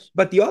 Yes.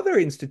 But the other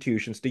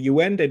institutions, the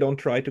UN, they don't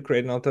try to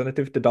create an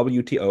alternative. The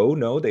WTO,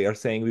 no, they are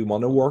saying we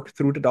want to work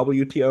through the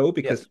WTO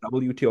because Yes. the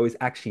WTO is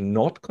actually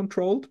not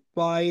controlled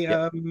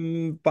Yeah.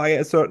 by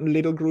a certain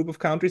little group of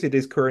countries. It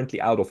is currently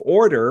out of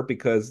order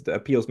because the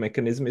appeals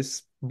mechanism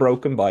is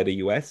broken by the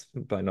US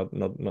by not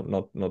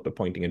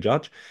appointing a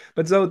judge.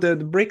 But so the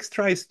BRICS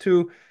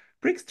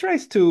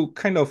tries to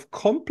kind of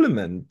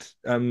complement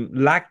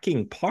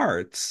lacking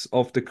parts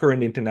of the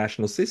current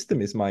international system.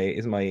 Is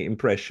my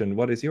impression.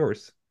 What is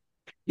yours?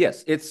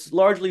 Yes, it's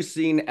largely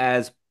seen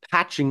as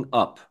patching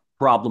up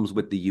problems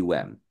with the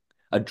UN,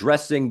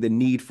 addressing the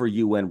need for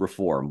UN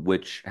reform,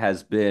 which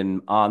has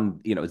been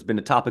it's been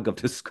a topic of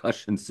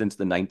discussion since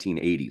the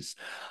 1980s.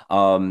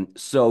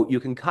 So you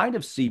can kind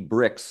of see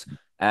BRICS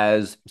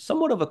as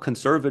somewhat of a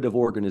conservative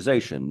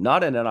organization,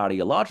 not in an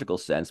ideological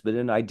sense, but in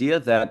an idea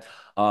that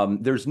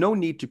there's no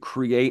need to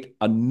create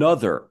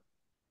another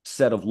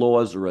set of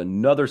laws or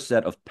another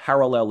set of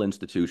parallel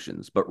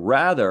institutions, but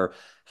rather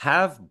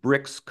have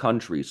BRICS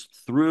countries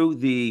through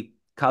the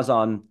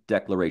Kazan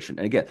Declaration.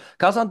 And again,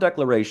 Kazan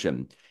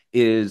Declaration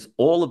is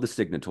all of the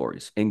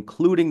signatories,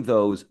 including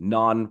those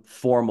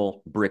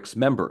non-formal BRICS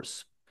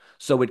members.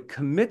 So it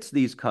commits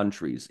these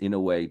countries in a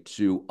way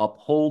to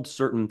uphold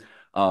certain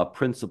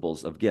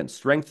principles of, again,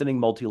 strengthening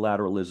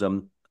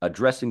multilateralism,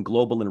 addressing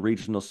global and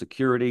regional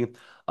security,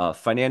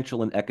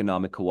 financial and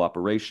economic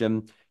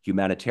cooperation,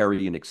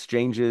 humanitarian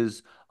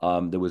exchanges.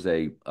 There was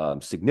a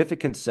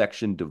significant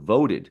section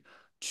devoted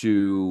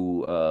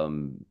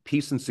to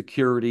peace and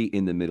security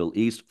in the Middle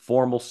East,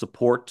 formal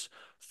support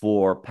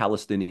for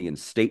Palestinian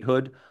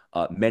statehood.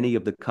 Many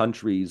of the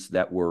countries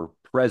that were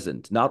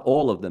present, not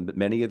all of them, but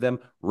many of them,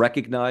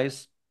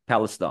 recognize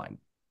Palestine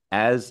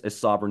as a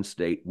sovereign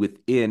state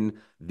within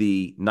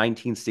the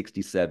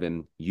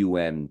 1967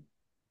 UN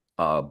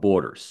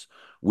borders,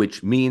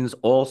 which means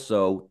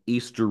also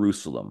East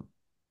Jerusalem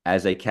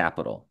as a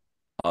capital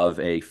of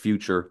a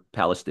future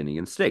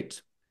Palestinian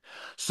state.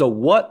 So,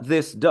 what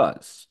this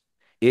does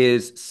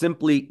is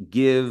simply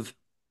give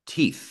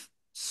teeth,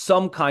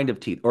 some kind of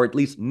teeth, or at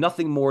least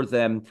nothing more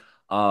than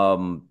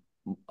um,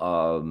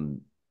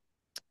 um,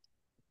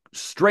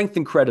 strength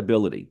and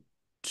credibility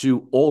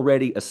to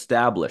already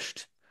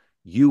established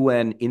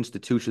UN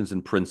institutions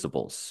and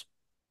principles.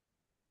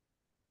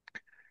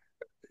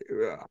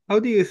 How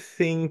do you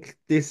think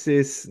this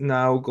is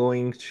now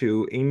going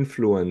to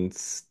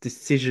influence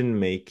decision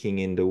making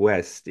in the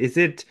West? Is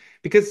it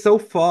because so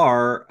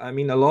far, I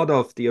mean, a lot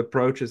of the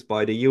approaches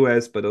by the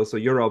US, but also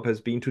Europe, has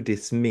been to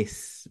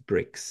dismiss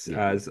BRICS Mhm.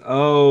 as,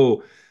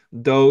 oh,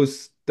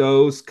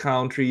 those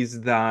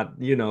countries that,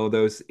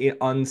 those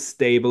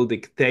unstable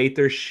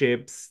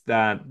dictatorships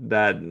that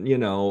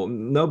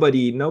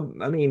nobody, no,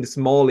 I mean,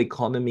 small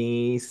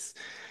economies.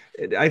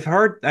 I've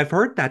heard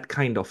that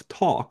kind of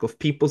talk of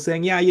people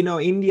saying, yeah,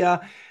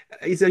 India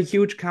is a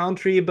huge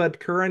country, but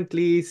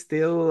currently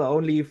still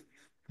only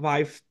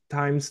five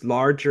times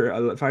larger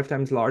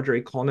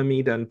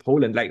economy than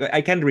Poland. Like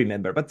I can't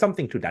remember, but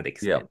something to that Yeah.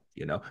 extent,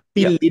 Yeah.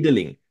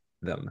 belittling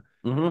them.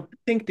 Hmm. I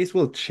think this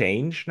will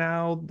change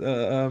now,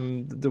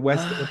 the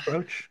Western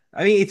approach.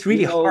 I mean, it's You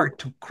really hard know,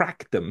 to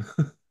crack them.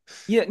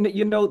 yeah,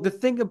 the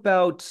thing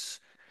about,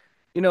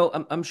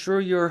 I'm sure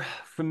you're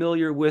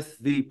familiar with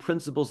the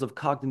principles of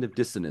cognitive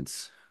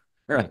dissonance,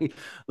 Mm. right?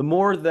 The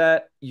more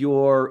that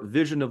your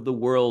vision of the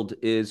world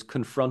is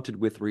confronted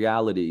with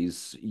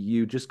realities,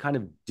 you just kind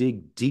of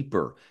dig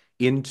deeper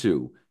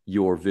into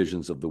your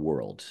visions of the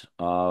world.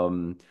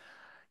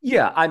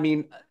 Yeah, I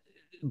mean,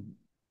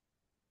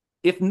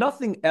 if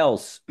nothing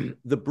else,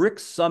 the BRICS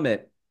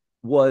summit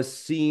was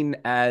seen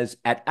as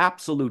at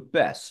absolute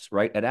best,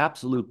 right? At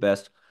absolute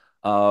best,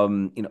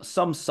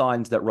 some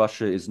signs that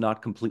Russia is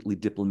not completely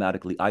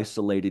diplomatically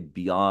isolated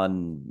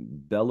beyond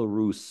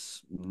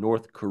Belarus,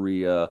 North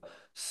Korea,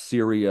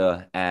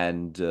 Syria,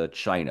 and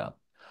China.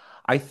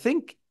 I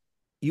think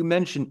you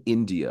mentioned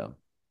India.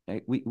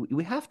 Right?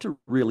 We have to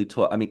really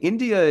talk. I mean,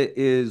 India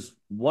is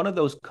one of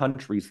those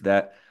countries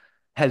that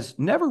has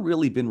never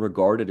really been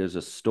regarded as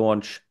a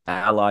staunch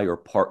ally or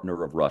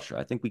partner of Russia.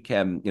 I think we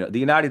can, the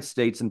United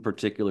States in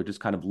particular just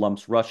kind of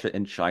lumps Russia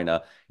and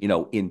China,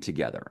 in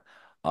together.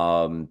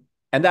 Um,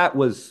 and that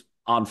was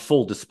on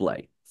full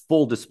display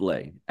full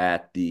display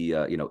at the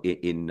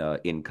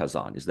in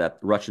Kazan is that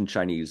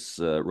Russian-Chinese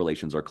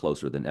relations are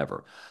closer than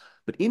ever.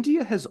 But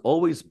India has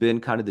always been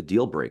kind of the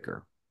deal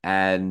breaker.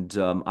 And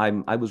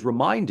I was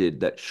reminded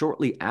that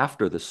shortly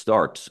after the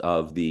start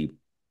of the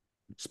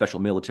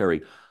special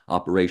military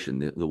operation,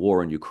 the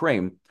war in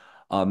Ukraine,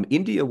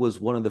 India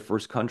was one of the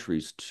first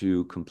countries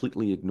to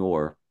completely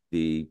ignore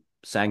the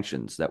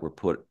sanctions that were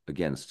put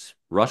against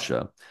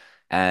Russia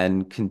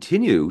and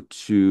continue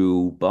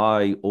to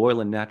buy oil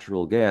and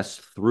natural gas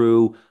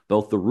through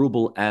both the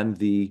ruble and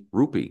the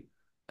rupee.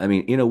 I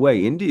mean, in a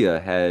way, India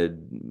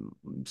had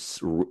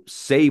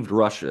saved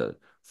Russia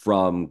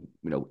from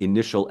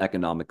initial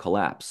economic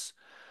collapse.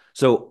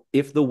 So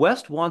if the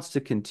West wants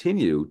to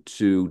continue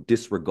to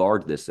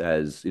disregard this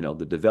as,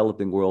 the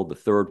developing world, the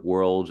third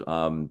world,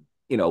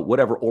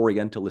 whatever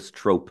Orientalist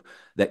trope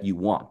that you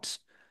want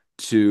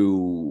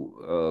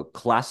to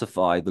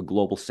classify the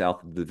global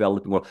South, the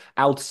developing world,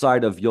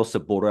 outside of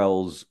Josep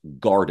Borrell's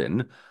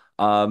garden,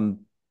 um,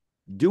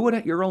 do it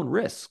at your own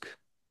risk.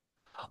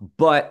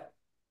 But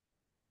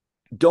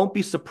don't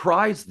be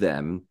surprised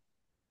then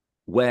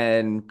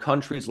when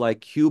countries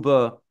like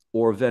Cuba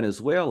or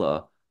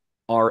Venezuela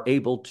are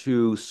able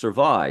to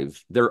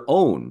survive their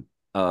own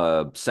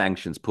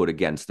sanctions put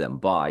against them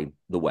by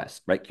the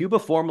West, right? Cuba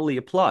formally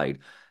applied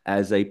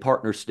as a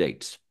partner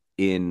state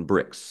in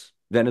BRICS.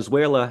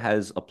 Venezuela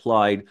has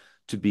applied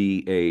to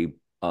be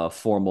a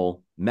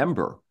formal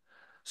member.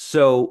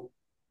 So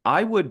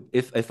I would,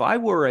 if I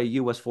were a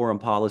U.S. foreign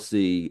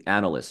policy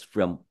analyst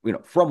from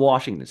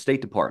Washington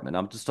State Department,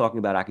 I'm just talking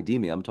about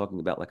academia, I'm talking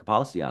about like a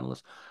policy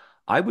analyst.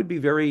 I would be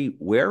very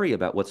wary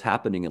about what's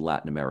happening in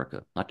Latin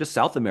America, not just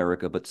South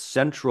America, but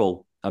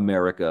Central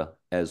America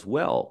as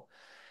well.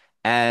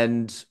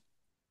 And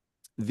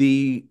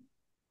the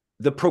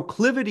the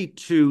proclivity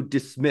to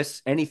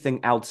dismiss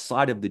anything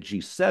outside of the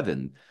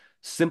G7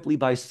 simply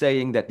by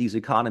saying that these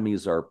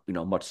economies are,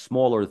 much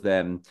smaller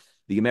than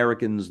the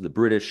Americans, the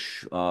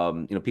British.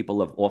 People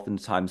have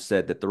oftentimes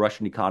said that the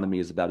Russian economy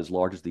is about as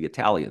large as the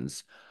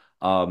Italians.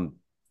 Um,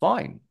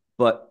 Fine,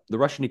 but the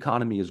Russian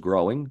economy is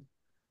growing.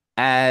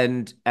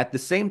 And at the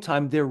same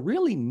time, they're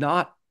really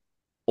not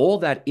all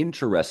that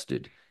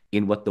interested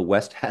in what the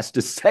West has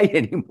to say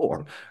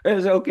anymore.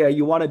 It's okay,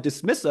 you want to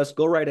dismiss us,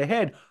 go right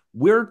ahead.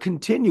 We're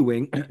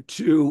continuing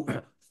to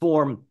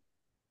form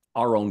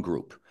our own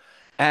group.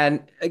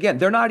 And again,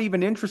 they're not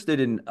even interested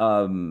in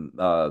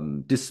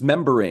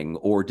dismembering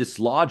or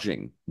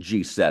dislodging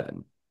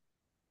G7.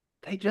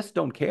 They just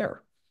don't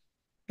care.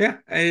 Yeah,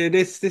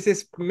 this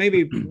is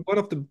maybe one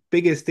of the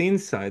biggest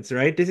insights,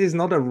 right? This is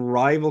not a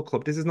rival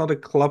club. This is not a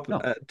club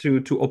No.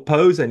 to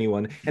oppose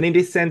anyone. And in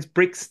this sense,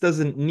 BRICS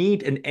doesn't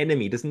need an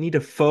enemy, doesn't need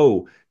a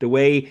foe, the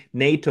way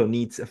NATO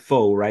needs a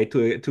foe, right?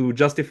 To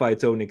justify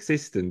its own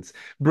existence.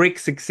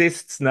 BRICS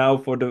exists now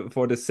for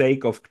the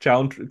sake of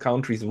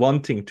countries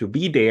wanting to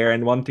be there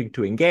and wanting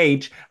to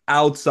engage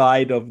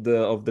outside of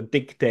the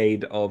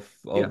dictate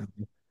Yeah.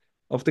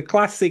 of the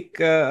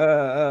classic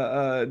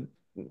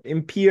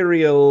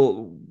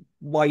imperial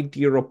white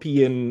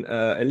European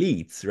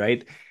elites,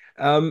 right?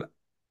 Um,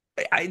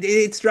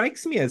 it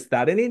strikes me as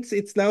that, and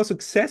it's now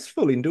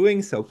successful in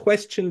doing so.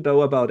 Question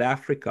though about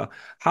Africa: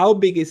 how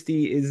big is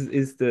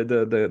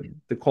the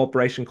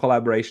cooperation,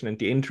 collaboration, and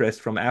the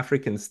interest from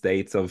African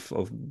states of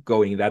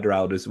going that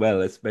route as well,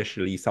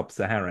 especially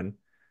sub-Saharan?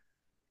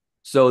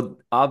 So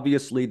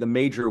obviously, the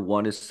major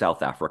one is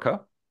South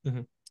Africa,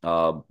 Mhm.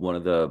 one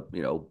of the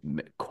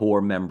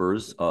core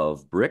members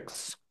of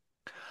BRICS.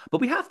 But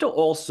we have to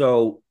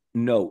also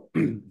note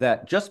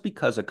that just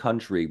because a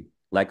country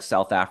like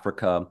South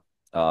Africa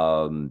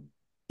um,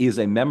 is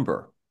a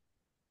member,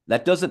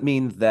 that doesn't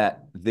mean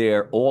that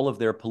all of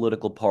their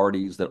political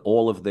parties, that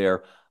all of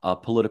their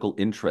political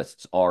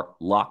interests are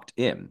locked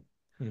in.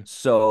 Mm.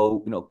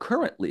 So,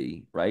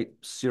 currently, right,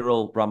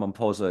 Cyril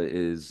Ramaphosa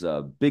is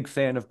a big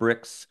fan of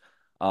BRICS,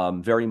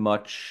 very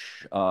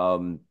much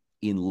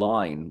in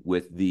line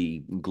with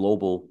the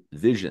global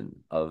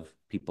vision of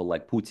people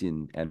like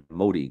Putin and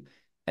Modi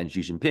and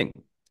Xi Jinping.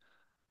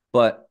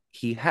 But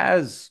he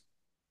has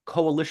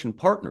coalition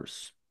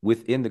partners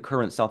within the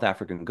current South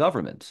African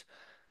government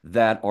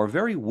that are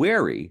very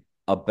wary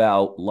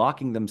about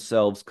locking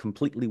themselves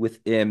completely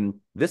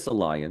within this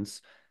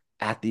alliance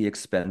at the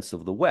expense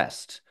of the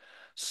West.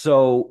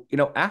 So,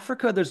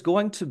 Africa, there's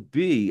going to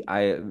be,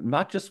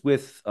 not just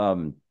with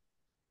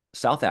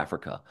South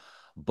Africa,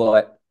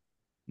 but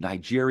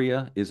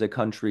Nigeria is a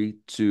country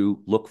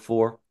to look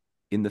for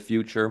in the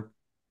future.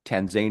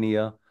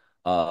 Tanzania,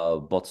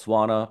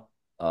 Botswana,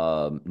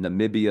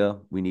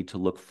 Namibia, we need to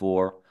look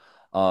for.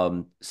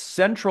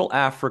 Central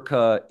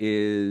Africa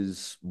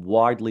is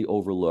widely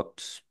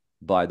overlooked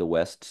by the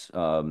West.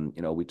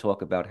 We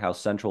talk about how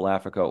Central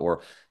Africa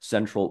or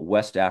Central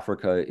West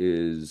Africa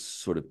is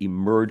sort of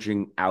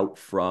emerging out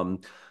from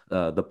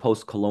the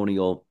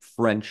post-colonial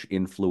French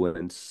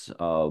influence,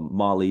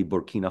 Mali,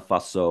 Burkina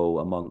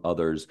Faso, among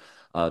others,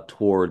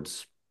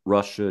 towards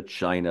Russia,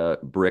 China,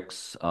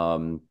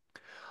 BRICS.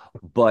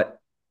 But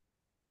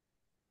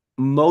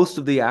most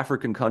of the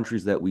African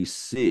countries that we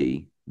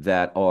see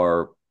that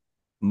are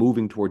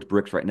moving towards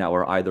BRICS right now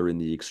are either in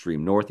the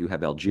extreme north. You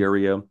have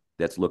Algeria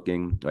that's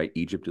looking, right?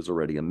 Egypt is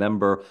already a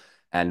member.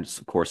 And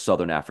of course,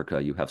 Southern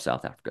Africa, you have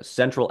South Africa.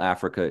 Central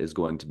Africa is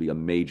going to be a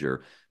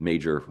major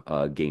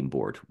game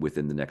board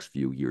within the next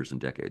few years and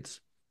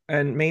decades.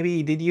 And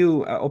maybe did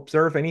you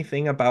observe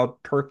anything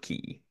about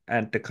Turkey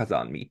at the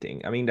Kazan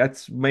meeting? I mean,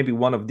 that's maybe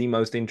one of the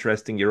most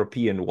interesting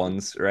European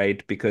ones,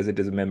 right? Because it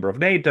is a member of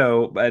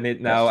NATO and it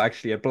now Yes.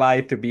 actually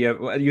applied to be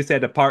you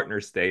said a partner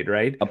state,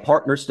 right? A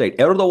partner state.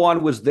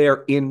 Erdogan was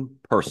there in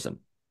person.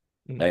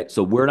 Mm. Right?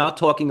 So we're not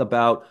talking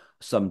about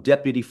some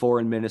deputy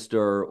foreign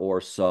minister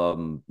or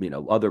some,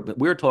 other, but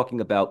we're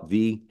talking about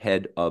the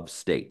head of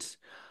state.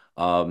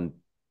 Um,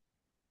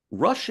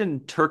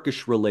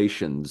 Russian-Turkish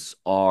relations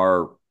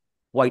are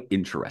quite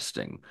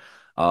interesting.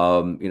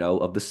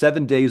 Of the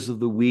 7 days of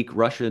the week,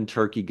 Russia and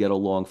Turkey get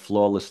along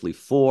flawlessly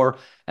four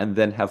and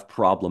then have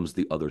problems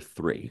the other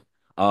three.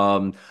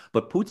 But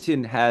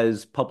Putin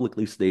has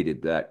publicly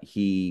stated that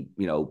he,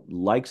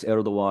 likes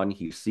Erdogan.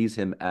 He sees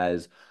him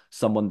as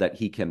someone that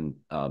he can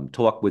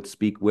talk with,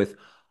 speak with,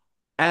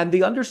 and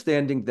the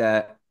understanding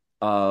that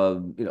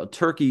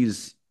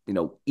Turkey's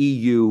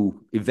EU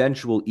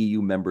eventual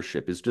EU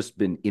membership has just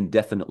been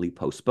indefinitely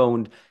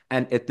postponed,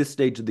 and at this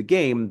stage of the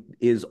game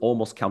is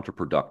almost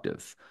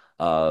counterproductive.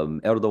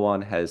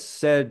 Erdogan has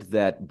said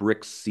that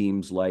BRICS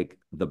seems like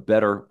the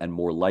better and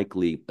more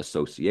likely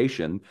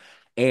association,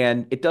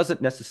 and it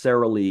doesn't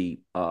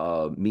necessarily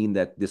mean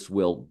that this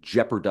will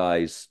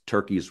jeopardize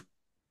Turkey's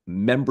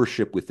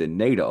membership within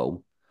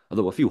NATO,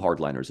 although a few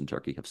hardliners in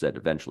Turkey have said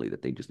eventually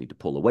that they just need to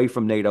pull away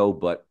from NATO,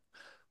 but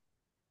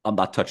I'm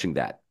not touching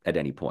that at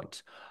any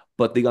point.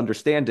 But the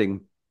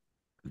understanding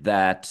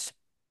that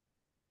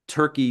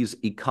Turkey's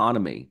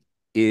economy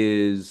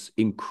is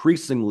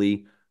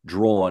increasingly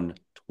drawn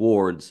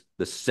towards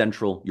the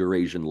central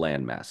Eurasian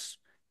landmass,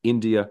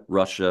 India,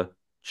 Russia,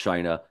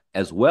 China,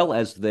 as well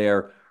as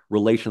their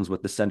relations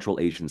with the Central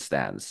Asian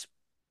stands.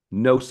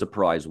 No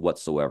surprise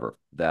whatsoever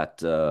that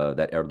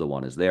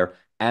Erdogan is there,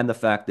 and the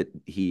fact that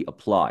he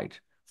applied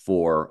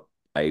for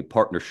a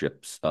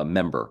partnerships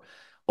member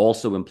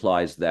also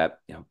implies that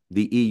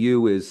the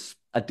EU is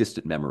a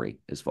distant memory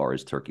as far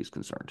as Turkey is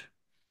concerned.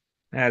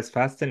 That's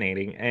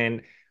fascinating.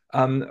 And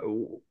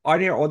are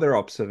there other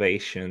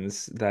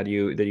observations that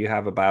you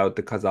have about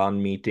the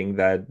Kazan meeting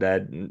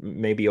that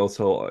maybe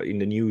also in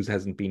the news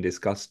hasn't been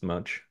discussed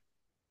much?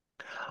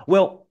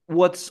 Well,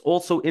 what's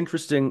also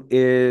interesting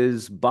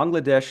is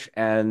Bangladesh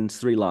and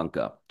Sri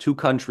Lanka, two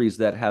countries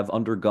that have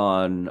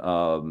undergone,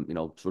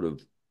 sort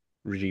of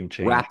Regime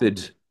change.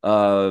 rapid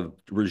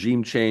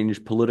regime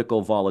change,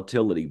 political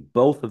volatility.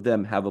 Both of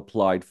them have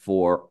applied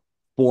for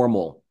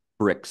formal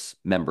BRICS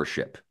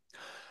membership.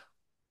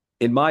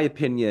 In my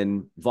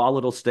opinion,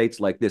 volatile states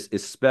like this,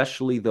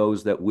 especially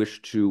those that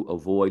wish to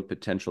avoid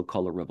potential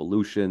color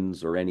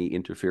revolutions or any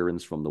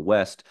interference from the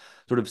West,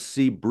 sort of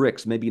see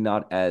BRICS maybe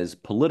not as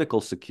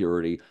political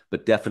security,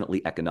 but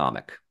definitely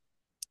economic.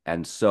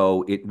 And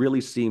so it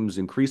really seems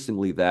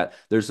increasingly that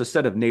there's a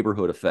set of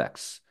neighborhood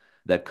effects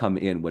that come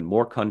in when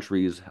more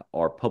countries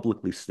are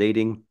publicly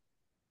stating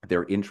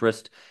their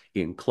interest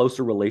in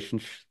closer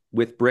relations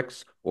with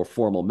BRICS or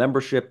formal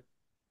membership.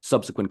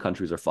 Subsequent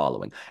countries are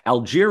following.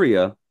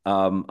 Algeria,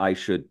 I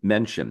should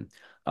mention,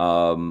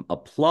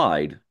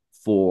 applied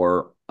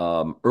for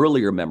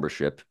earlier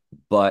membership,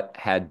 but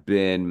had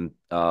been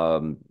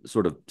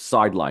sort of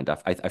sidelined.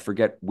 I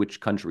forget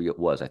which country it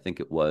was. I think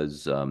it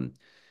was.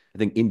 I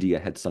think India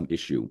had some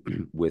issue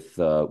with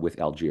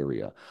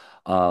Algeria.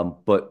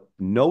 But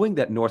knowing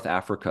that North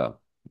Africa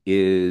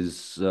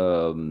is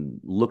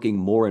looking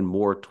more and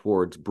more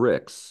towards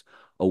BRICS,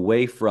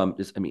 away from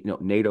just, I mean,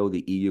 NATO,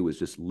 the EU is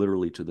just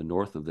literally to the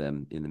north of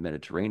them in the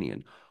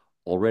Mediterranean,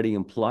 already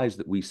implies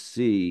that we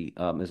see,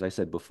 as I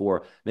said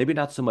before, maybe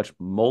not so much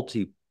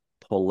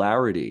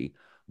multipolarity,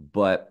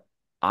 but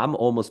I'm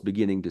almost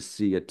beginning to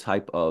see a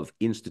type of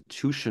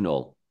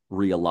institutional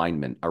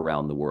realignment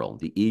around the world.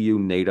 The EU,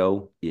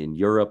 NATO in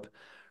Europe,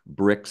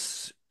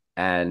 BRICS,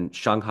 and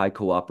Shanghai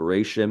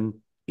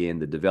cooperation in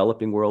the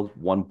developing world.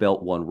 One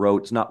Belt, One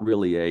Road. It's not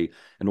really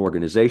an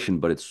organization,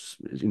 but it's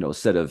a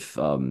set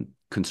of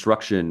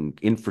construction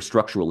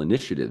infrastructural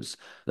initiatives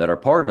that are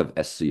part of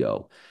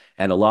SCO.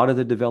 And a lot of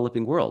the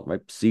developing world,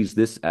 right, sees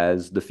this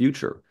as the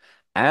future.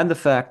 And the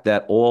fact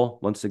that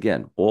once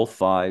again, all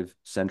five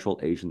Central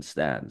Asian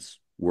stands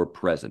were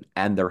present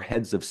and their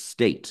heads of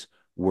state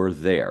were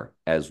there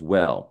as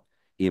well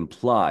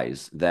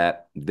implies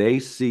that they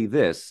see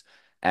this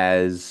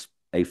as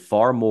a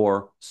far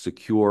more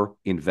secure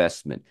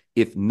investment,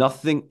 if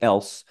nothing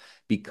else,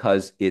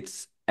 because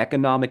it's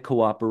economic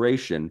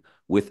cooperation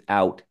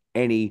without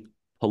any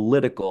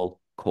political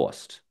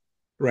cost.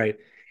 Right.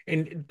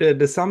 And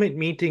the summit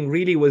meeting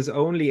really was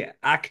only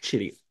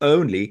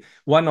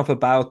one of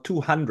about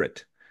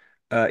 200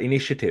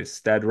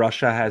 initiatives that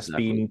Russia has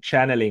Exactly. been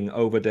channeling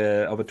over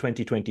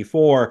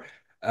 2024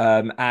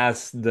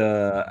 as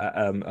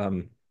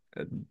the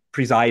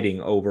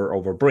presiding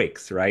over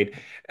BRICS, right?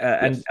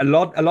 And Yes. a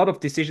lot of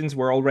decisions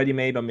were already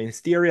made on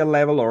ministerial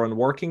level or on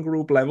working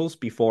group levels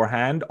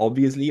beforehand.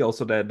 Obviously,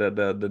 also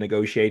the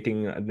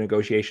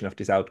negotiation of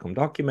this outcome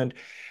document.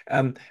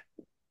 Um,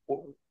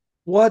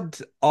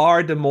 what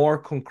are the more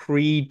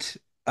concrete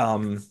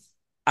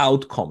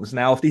outcomes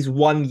now of this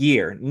 1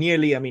 year?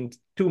 Nearly, I mean,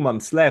 2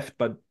 months left,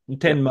 but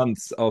 10 Yep.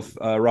 months of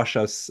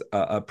Russia's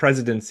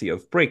presidency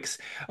of BRICS,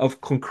 of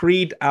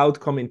concrete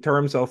outcome in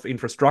terms of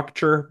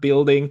infrastructure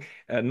building,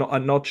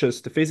 not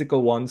just the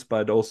physical ones,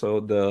 but also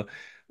the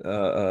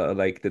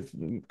like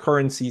the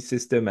currency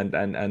system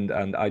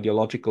and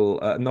ideological,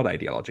 not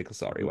ideological,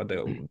 sorry,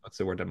 what's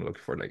the word I'm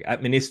looking for? Like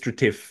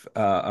administrative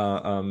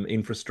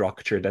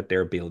infrastructure that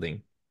they're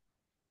building.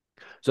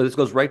 So this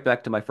goes right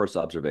back to my first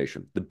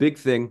observation. The big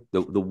thing,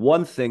 the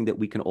one thing that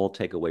we can all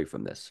take away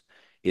from this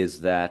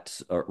is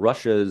that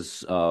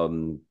Russia's,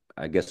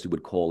 I guess you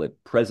would call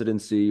it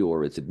presidency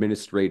or its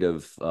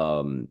administrative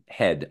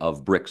head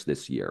of BRICS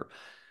this year,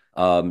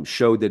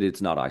 showed that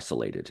it's not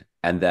isolated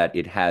and that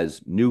it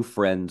has new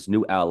friends,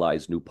 new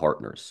allies, new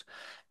partners,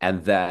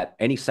 and that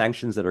any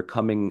sanctions that are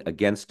coming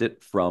against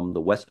it from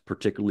the West,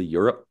 particularly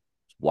Europe,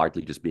 is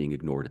widely just being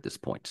ignored at this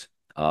point.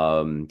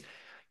 In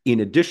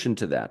addition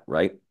to that,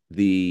 right,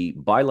 the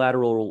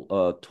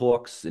bilateral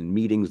talks and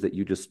meetings that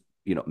you just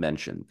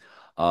mentioned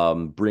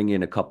bring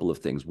in a couple of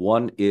things.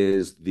 One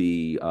is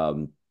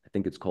I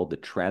think it's called the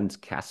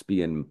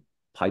Trans-Caspian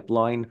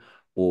Pipeline,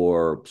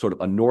 or sort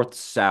of a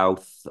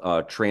north-south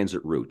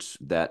transit route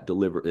that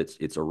deliver.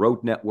 It's a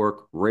road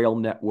network, rail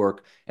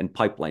network, and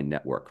pipeline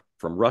network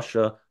from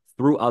Russia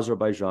through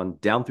Azerbaijan,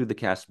 down through the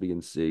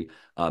Caspian Sea,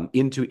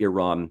 into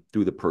Iran,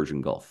 through the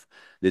Persian Gulf.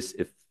 This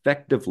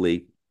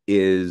effectively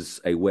is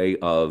a way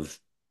of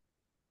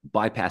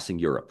bypassing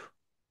Europe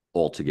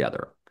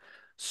altogether.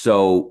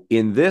 So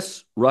in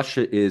this,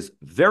 Russia is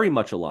very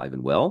much alive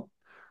and well.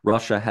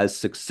 Russia has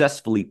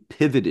successfully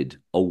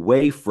pivoted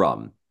away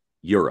from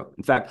Europe.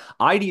 In fact,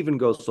 I'd even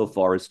go so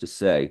far as to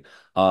say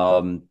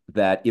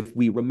that if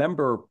we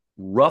remember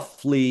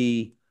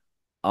roughly,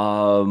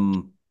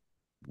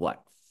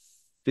 what,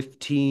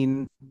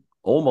 15,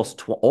 almost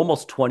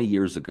 20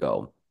 years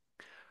ago,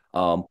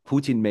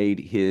 Putin made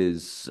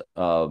his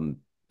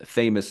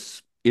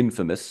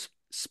infamous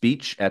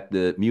speech at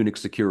the Munich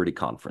Security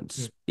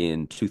Conference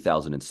in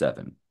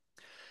 2007.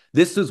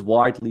 This is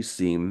widely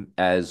seen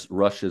as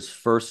Russia's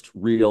first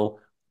real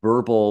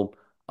verbal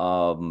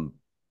Warning.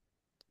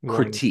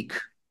 critique,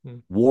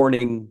 Mm.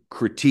 warning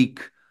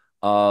critique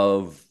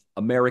of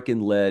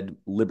American-led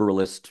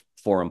liberalist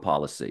foreign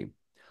policy.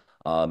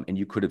 And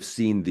you could have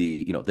seen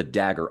the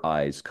dagger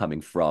eyes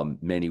coming from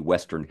many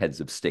Western heads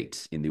of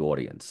state in the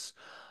audience.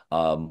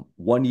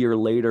 1 year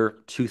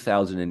later,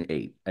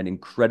 2008, an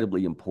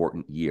incredibly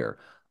important year.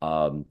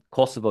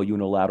 Kosovo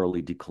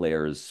unilaterally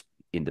declares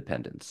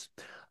independence.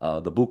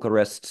 The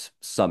Bucharest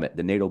summit,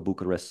 the NATO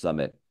Bucharest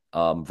summit,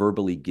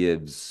 verbally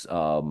gives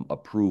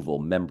approval,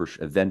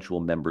 eventual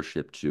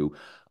membership to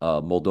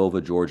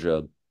Moldova,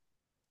 Georgia,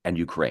 and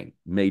Ukraine.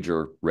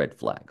 Major red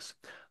flags.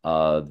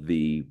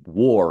 The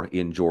war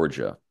in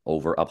Georgia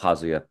over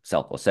Abkhazia,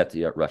 South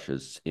Ossetia,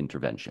 Russia's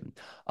intervention.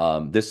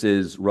 This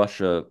is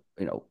Russia,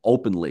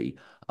 openly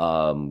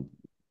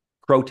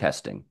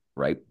protesting,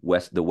 right?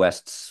 The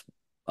West's,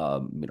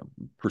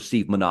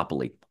 perceived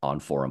monopoly on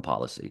foreign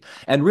policy,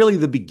 and really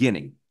the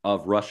beginning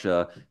of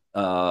Russia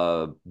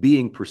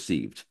being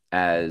perceived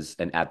as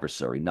an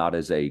adversary, not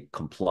as a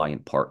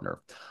compliant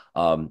partner.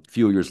 A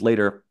few years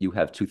later, you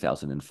have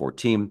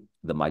 2014,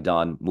 the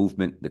Maidan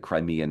movement, the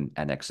Crimean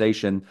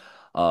annexation,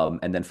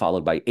 and then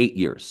followed by 8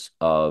 years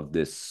of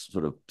this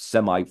sort of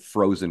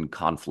semi-frozen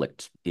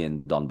conflict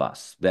in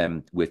Donbass,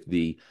 then with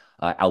the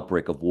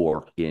outbreak of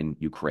war in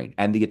Ukraine,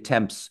 and the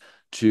attempts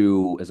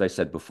to, as I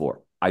said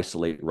before,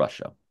 isolate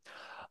Russia.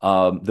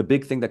 The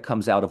big thing that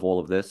comes out of all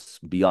of this,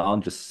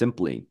 beyond just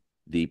simply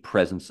the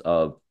presence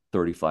of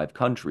 35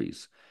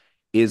 countries,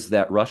 is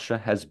that Russia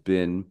has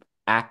been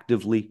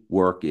actively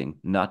working,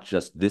 not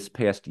just this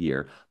past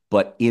year,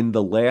 but in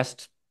the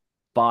last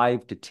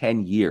 5 to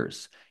 10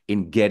 years,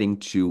 in getting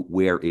to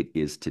where it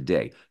is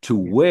today, to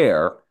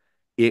where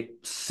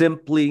it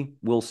simply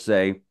will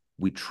say,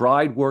 we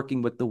tried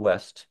working with the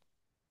West,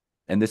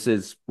 and this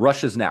is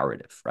Russia's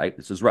narrative, right?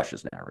 This is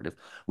Russia's narrative.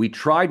 We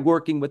tried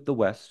working with the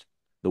West.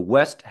 The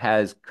West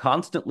has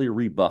constantly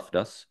rebuffed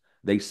us.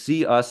 They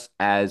see us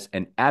as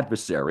an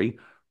adversary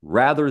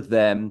rather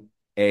than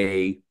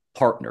a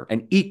partner,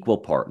 an equal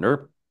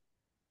partner.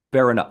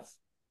 Fair enough.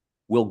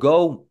 We'll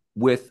go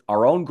with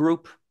our own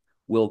group.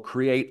 We'll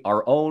create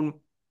our own,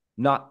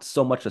 not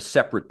so much a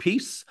separate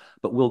piece,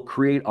 but we'll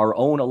create our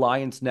own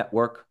alliance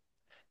network,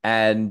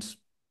 and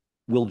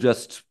we'll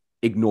just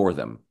ignore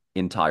them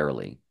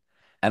entirely.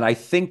 And I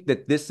think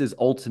that this is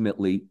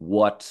ultimately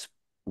what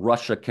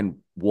Russia can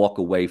walk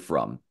away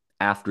from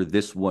after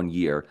this 1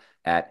 year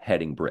at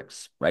heading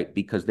BRICS, right?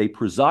 Because they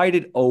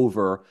presided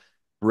over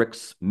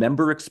BRICS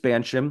member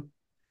expansion.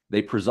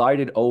 They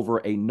presided over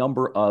a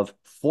number of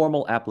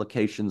formal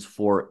applications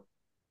for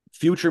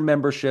future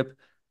membership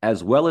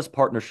as well as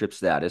partnership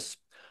status.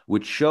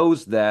 which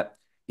shows that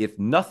if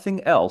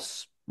nothing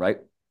else, right,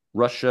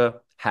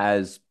 Russia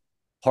has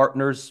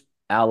partners,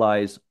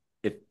 allies,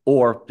 if,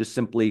 or just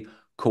simply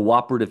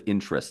cooperative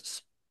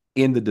interests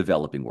in the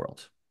developing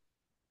world.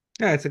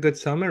 Yeah, it's a good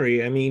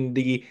summary. I mean,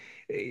 the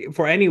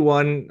for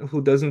anyone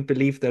who doesn't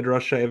believe that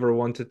Russia ever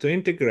wanted to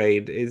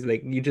integrate, is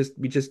like we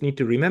just need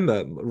to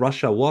remember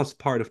Russia was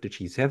part of the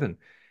G7.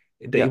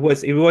 Yeah. It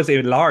was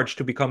enlarged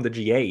to become the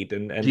G8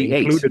 and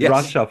G8, included yes.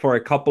 Russia for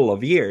a couple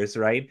of years,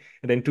 right?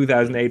 And then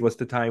 2008 was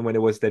the time when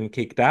it was then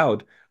kicked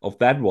out of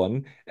that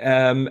one.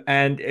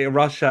 And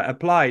Russia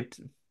applied,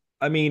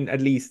 I mean, at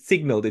least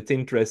signaled its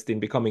interest in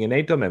becoming a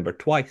NATO member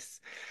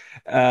twice.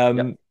 Yeah.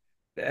 Um,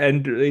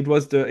 and it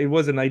was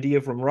an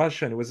idea from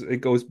Russia, and it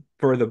goes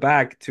further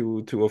back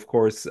to of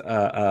course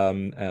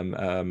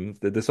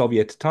the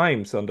Soviet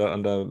times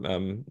under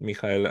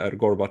Mikhail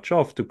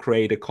Gorbachev to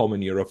create a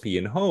common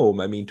European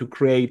home. I mean, to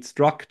create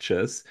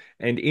structures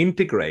and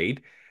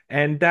integrate,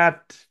 and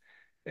that,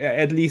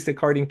 at least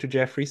according to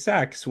Jeffrey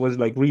Sachs, was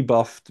like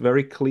rebuffed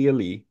very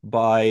clearly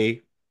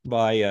by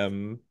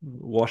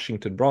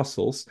Washington,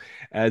 Brussels,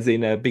 as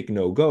in a big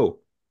no-go.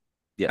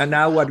 And Yes.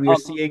 now what we are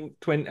Um, seeing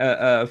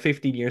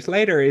 15 years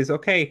later is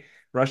okay,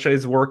 Russia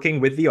is working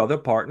with the other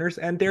partners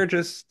and they're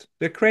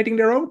creating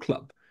their own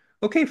club.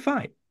 Okay,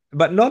 fine.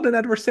 But not an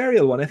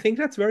adversarial one. I think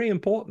that's very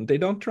important. They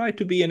don't try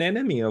to be an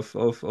enemy of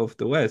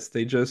the West.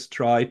 They just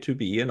try to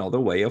be another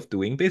way of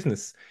doing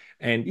business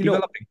and you know,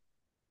 developing.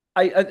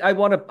 I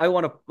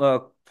want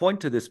to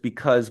point to this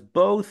because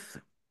both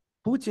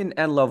Putin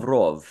and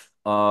Lavrov,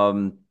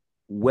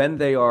 when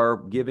they are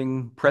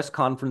giving press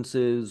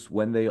conferences,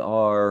 when they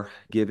are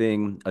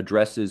giving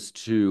addresses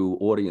to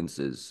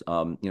audiences,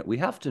 we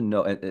have to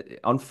know.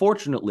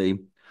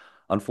 Unfortunately,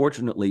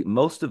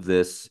 most of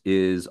this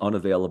is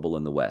unavailable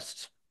in the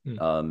West.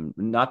 Hmm.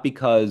 Not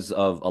because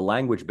of a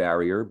language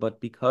barrier, but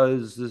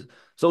because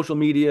social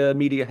media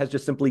has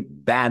just simply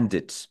banned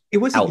it It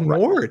was outright.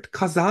 ignored.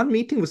 Kazan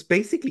meeting was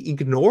basically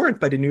ignored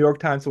by the New York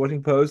Times,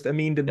 Washington Post. I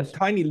mean, the Yes.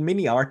 tiny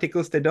mini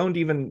articles,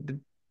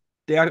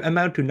 they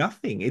amount to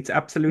nothing. It's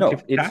absolutely No,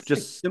 it's fantastic.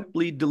 just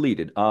simply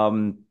deleted.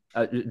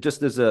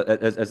 Just as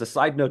a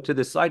side note to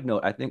this side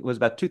note, I think it was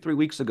about 2, 3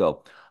 weeks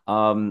ago.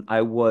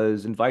 I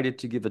was invited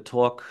to give a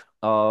talk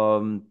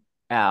on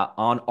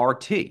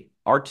RT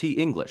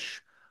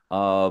English.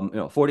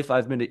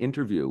 45-minute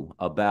interview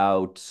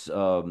about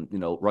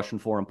Russian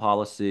foreign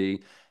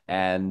policy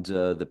and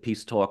the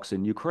peace talks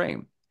in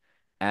Ukraine.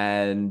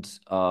 And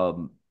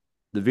the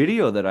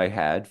video that I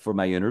had for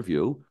my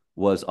interview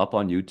was up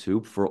on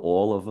YouTube for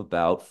all of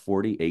about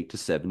 48 to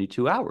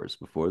 72 hours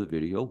before the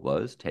video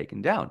was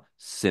taken down,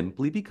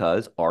 simply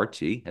because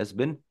RT has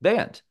been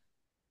banned.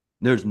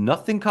 There's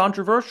nothing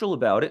controversial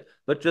about it,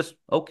 but just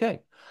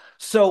okay.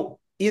 So,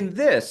 in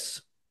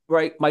this,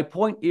 right, my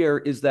point here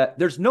is that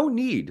there's no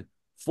need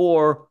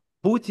for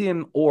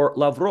Putin or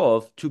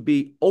Lavrov to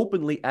be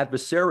openly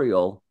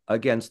adversarial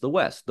against the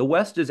West. The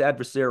West is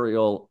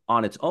adversarial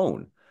on its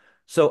own.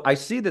 So, I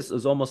see this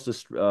as almost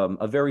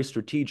a very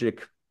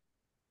strategic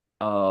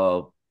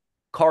uh,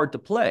 card to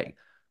play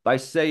by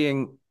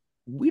saying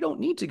we don't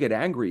need to get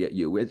angry at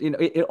you.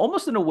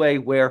 Almost in a way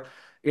where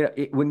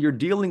when you're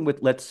dealing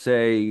with, let's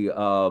say,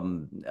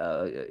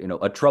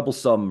 a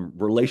troublesome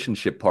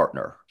relationship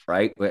partner,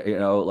 right?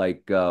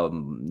 Like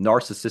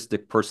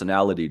narcissistic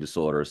personality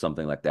disorder or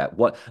something like that.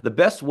 What the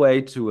best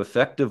way to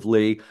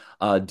effectively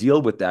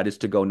deal with that is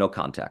to go no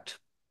contact.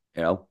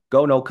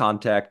 Go no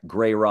contact,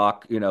 gray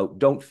rock,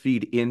 don't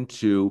feed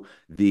into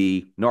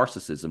the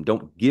narcissism.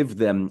 Don't give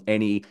them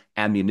any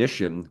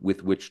ammunition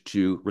with which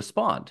to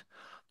respond.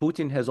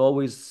 Putin has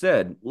always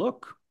said,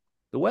 look,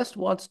 the West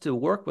wants to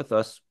work with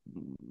us.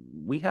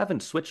 We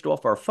haven't switched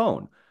off our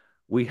phone.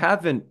 We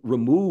haven't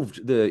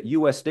removed the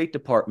US State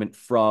Department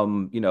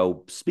from,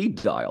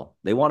 speed dial.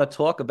 They want to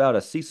talk about a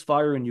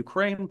ceasefire in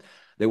Ukraine.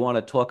 They want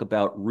to talk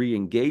about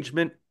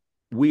re-engagement.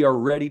 We are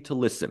ready to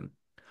listen,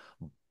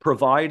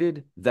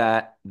 provided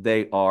that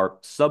they are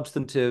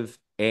substantive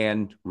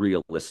and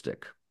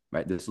realistic,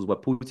 right? This is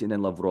what Putin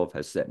and Lavrov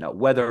has said. Now,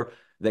 whether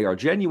they are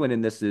genuine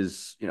in this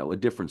is, a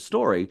different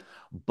story,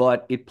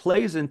 but it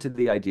plays into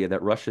the idea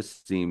that Russia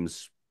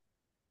seems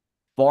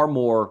far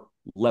more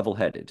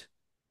level-headed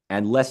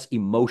and less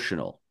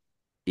emotional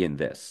in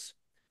this.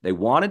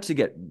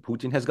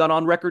 Putin has gone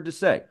on record to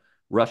say,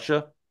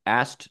 Russia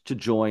asked to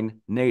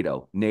join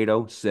NATO.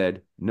 NATO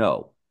said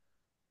no.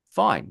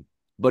 Fine.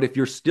 But if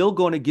you're still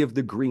going to give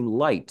the green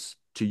light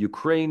to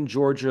Ukraine,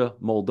 Georgia,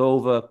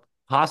 Moldova,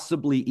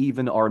 possibly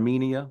even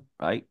Armenia,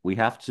 right? We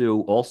have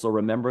to also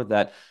remember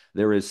that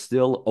there is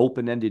still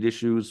open-ended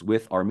issues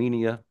with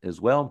Armenia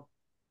as well.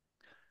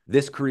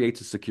 This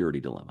creates a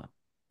security dilemma.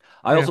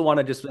 I Yeah. also want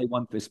to just say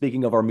one thing.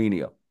 Speaking of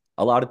Armenia,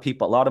 a lot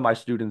of my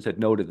students had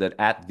noted that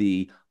at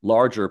the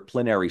larger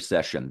plenary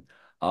session,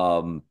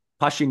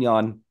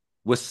 Pashinyan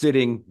was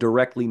sitting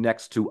directly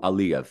next to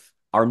Aliyev.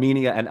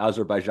 Armenia and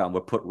Azerbaijan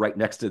were put right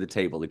next to the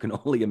table. You can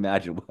only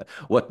imagine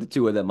what the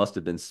two of them must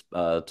have been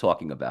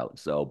talking about.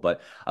 So, but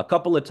a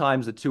couple of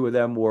times the two of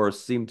them were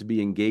seemed to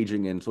be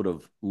engaging in sort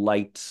of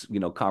light,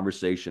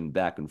 conversation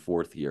back and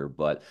forth here.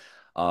 But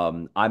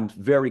I'm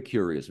very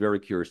curious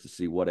to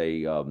see what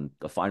a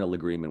final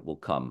agreement will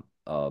come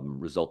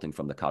resulting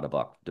from the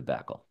Karabakh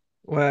debacle.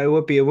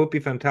 Well, it would be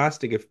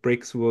fantastic if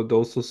BRICS would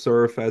also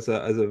serve as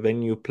a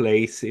venue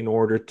place in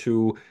order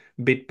to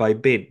bit by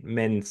bit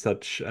mend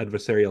such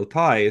adversarial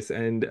ties.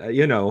 And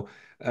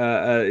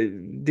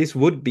this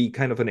would be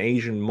kind of an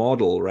Asian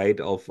model, right,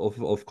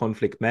 of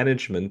conflict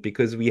management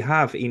because we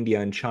have India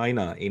and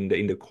China in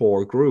the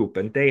core group,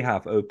 and they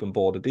have open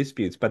border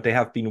disputes, but they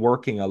have been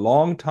working a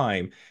long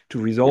time to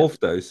resolve Yes.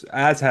 those,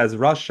 as has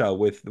Russia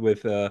with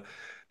the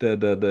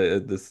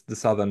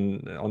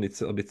southern on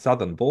its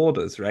southern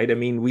borders, right? I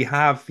mean, we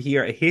have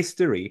here a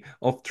history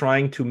of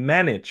trying to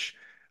manage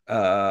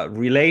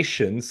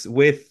relations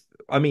with.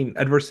 I mean,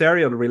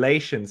 adversarial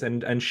relations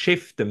and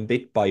shift them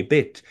bit by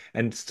bit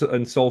and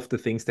solve the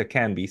things that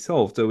can be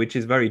solved. So, which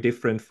is very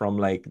different from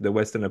like the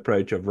Western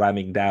approach of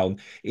ramming down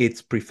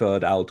its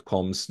preferred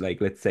outcomes, like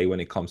let's say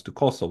when it comes to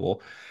Kosovo,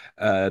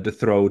 the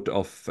throat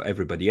of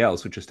everybody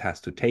else who just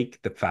has to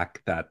take the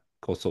fact that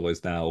Kosovo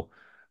is now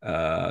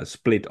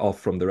split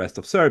off from the rest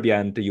of Serbia,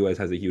 and the US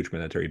has a huge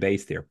military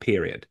base there,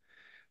 period.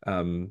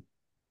 Um,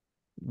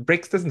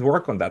 BRICS doesn't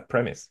work on that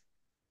premise.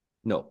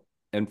 No.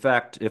 In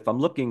fact, if I'm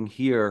looking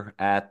here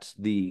at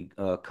the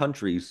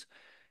countries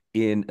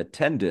in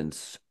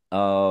attendance,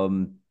 I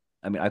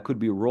mean, I could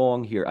be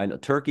wrong here. I know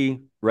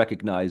Turkey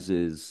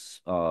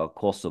recognizes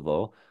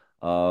Kosovo.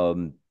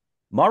 Um,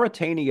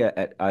 Mauritania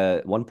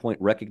at one point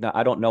recognized,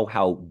 I don't know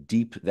how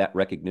deep that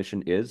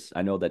recognition is.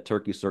 I know that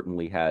Turkey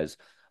certainly has,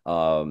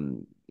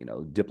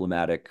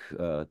 diplomatic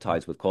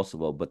ties with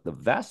Kosovo, but the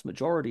vast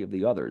majority of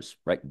the others,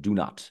 right, do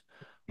not.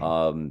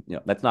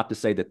 That's not to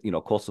say that,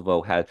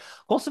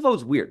 Kosovo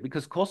is weird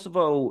because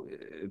Kosovo,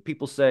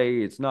 people say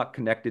it's not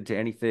connected to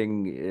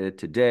anything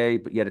today,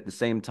 but yet at the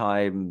same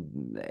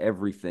time,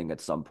 everything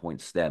at some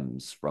point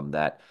stems from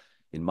that,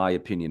 in my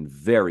opinion,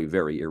 very,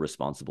 very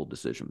irresponsible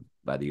decision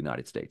by the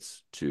United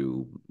States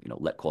to,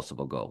 let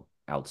Kosovo go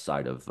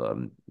outside of,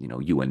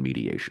 UN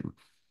mediation.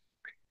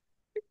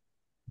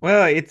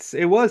 Well,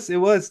 it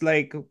was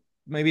like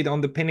maybe on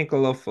the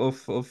pinnacle of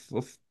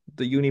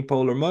the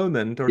unipolar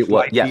moment, or It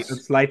was, yes,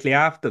 slightly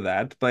after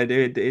that, but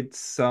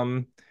it's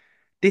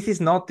this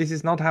is not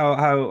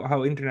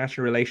how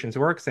international relations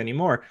works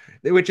anymore,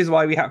 which is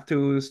why we have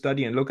to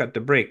study and look at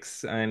the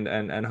BRICS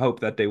and hope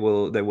that they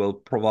will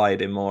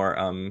provide a more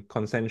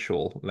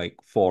consensual like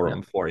yeah.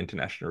 forum for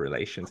international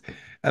relations.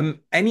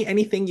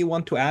 Anything you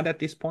want to add at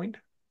this point?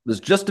 Was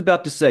just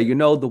about to say,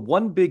 the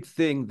one big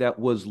thing that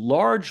was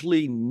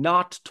largely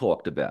not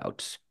talked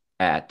about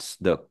at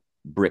the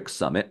BRICS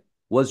summit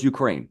was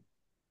Ukraine.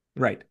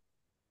 Right.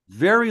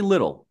 Very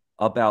little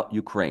about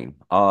Ukraine.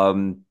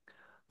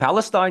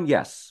 Palestine,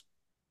 yes,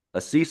 a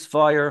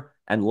ceasefire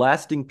and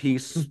lasting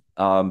peace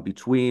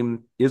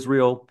between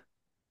Israel,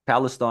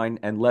 Palestine,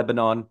 and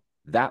Lebanon,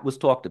 that was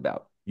talked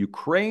about.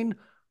 Ukraine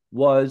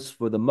was,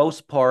 for the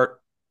most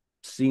part,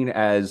 seen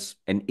as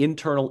an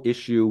internal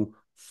issue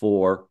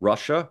for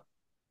Russia.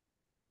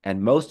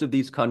 And most of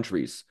these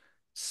countries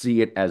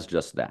see it as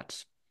just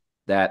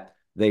that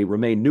they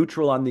remain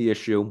neutral on the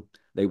issue.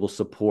 They will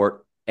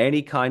support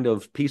any kind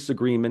of peace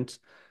agreement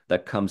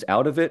that comes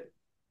out of it,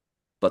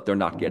 but they're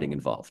not getting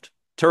involved.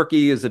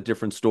 Turkey is a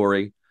different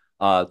story.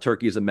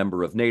 Turkey is a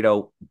member of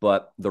NATO,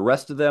 but the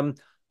rest of them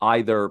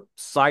either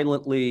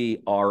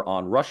silently are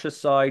on Russia's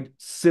side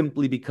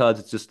simply because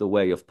it's just a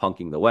way of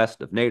punking the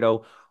West of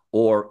NATO,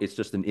 or it's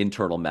just an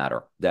internal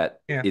matter that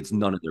Yeah. it's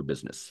none of their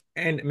business.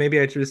 And maybe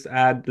I just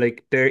add,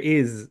 like, there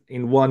is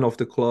in one of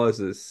the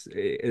clauses,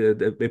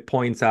 it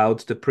points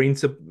out the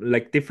principle,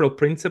 like different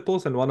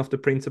principles, and one of the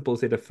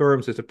principles it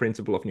affirms is the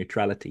principle of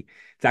neutrality.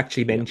 It's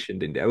actually Yeah.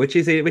 mentioned in there, which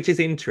is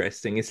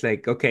interesting. It's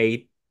like,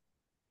 okay,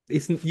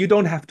 you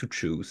don't have to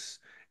choose.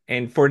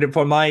 And for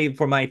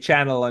my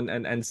channel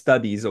and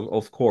studies,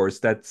 of course,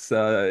 that's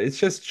it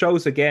just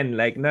shows again,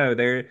 like, no,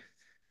 the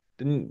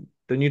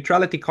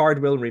neutrality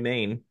card will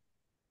remain.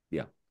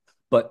 Yeah.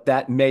 But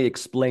that may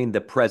explain the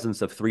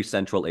presence of three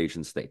Central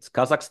Asian states,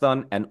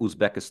 Kazakhstan and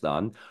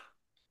Uzbekistan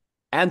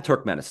and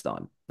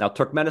Turkmenistan. Now,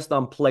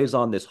 Turkmenistan plays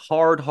on this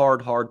hard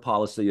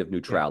policy of Yeah,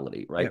 neutrality,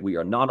 yeah, right? We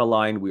are not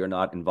aligned. We are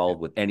not yeah.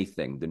 involved with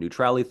anything. The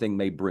neutrality thing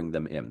may bring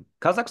them in.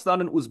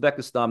 Kazakhstan and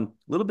Uzbekistan, a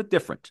little bit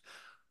different.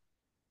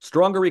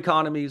 Stronger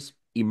economies,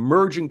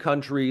 emerging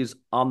countries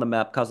on the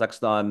map,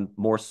 Kazakhstan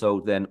more so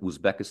than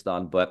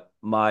Uzbekistan. But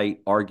my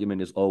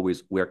argument is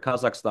always where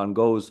Kazakhstan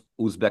goes,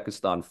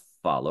 Uzbekistan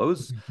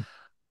follows.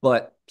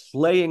 But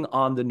playing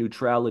on the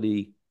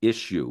neutrality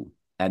issue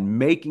and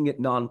making it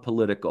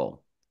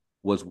non-political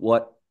was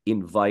what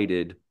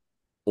invited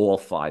all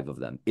five of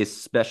them,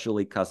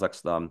 especially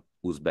Kazakhstan,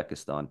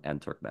 Uzbekistan,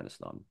 and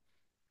Turkmenistan.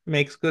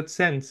 Makes good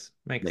sense.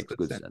 Makes Makes good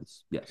good sense.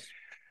 sense. Yes.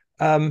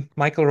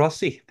 Michael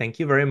Rossi, thank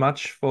you very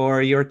much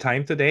for your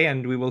time today,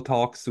 and we will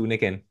talk soon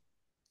again.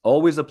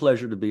 Always a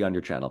pleasure to be on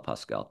your channel,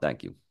 Pascal.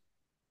 Thank you.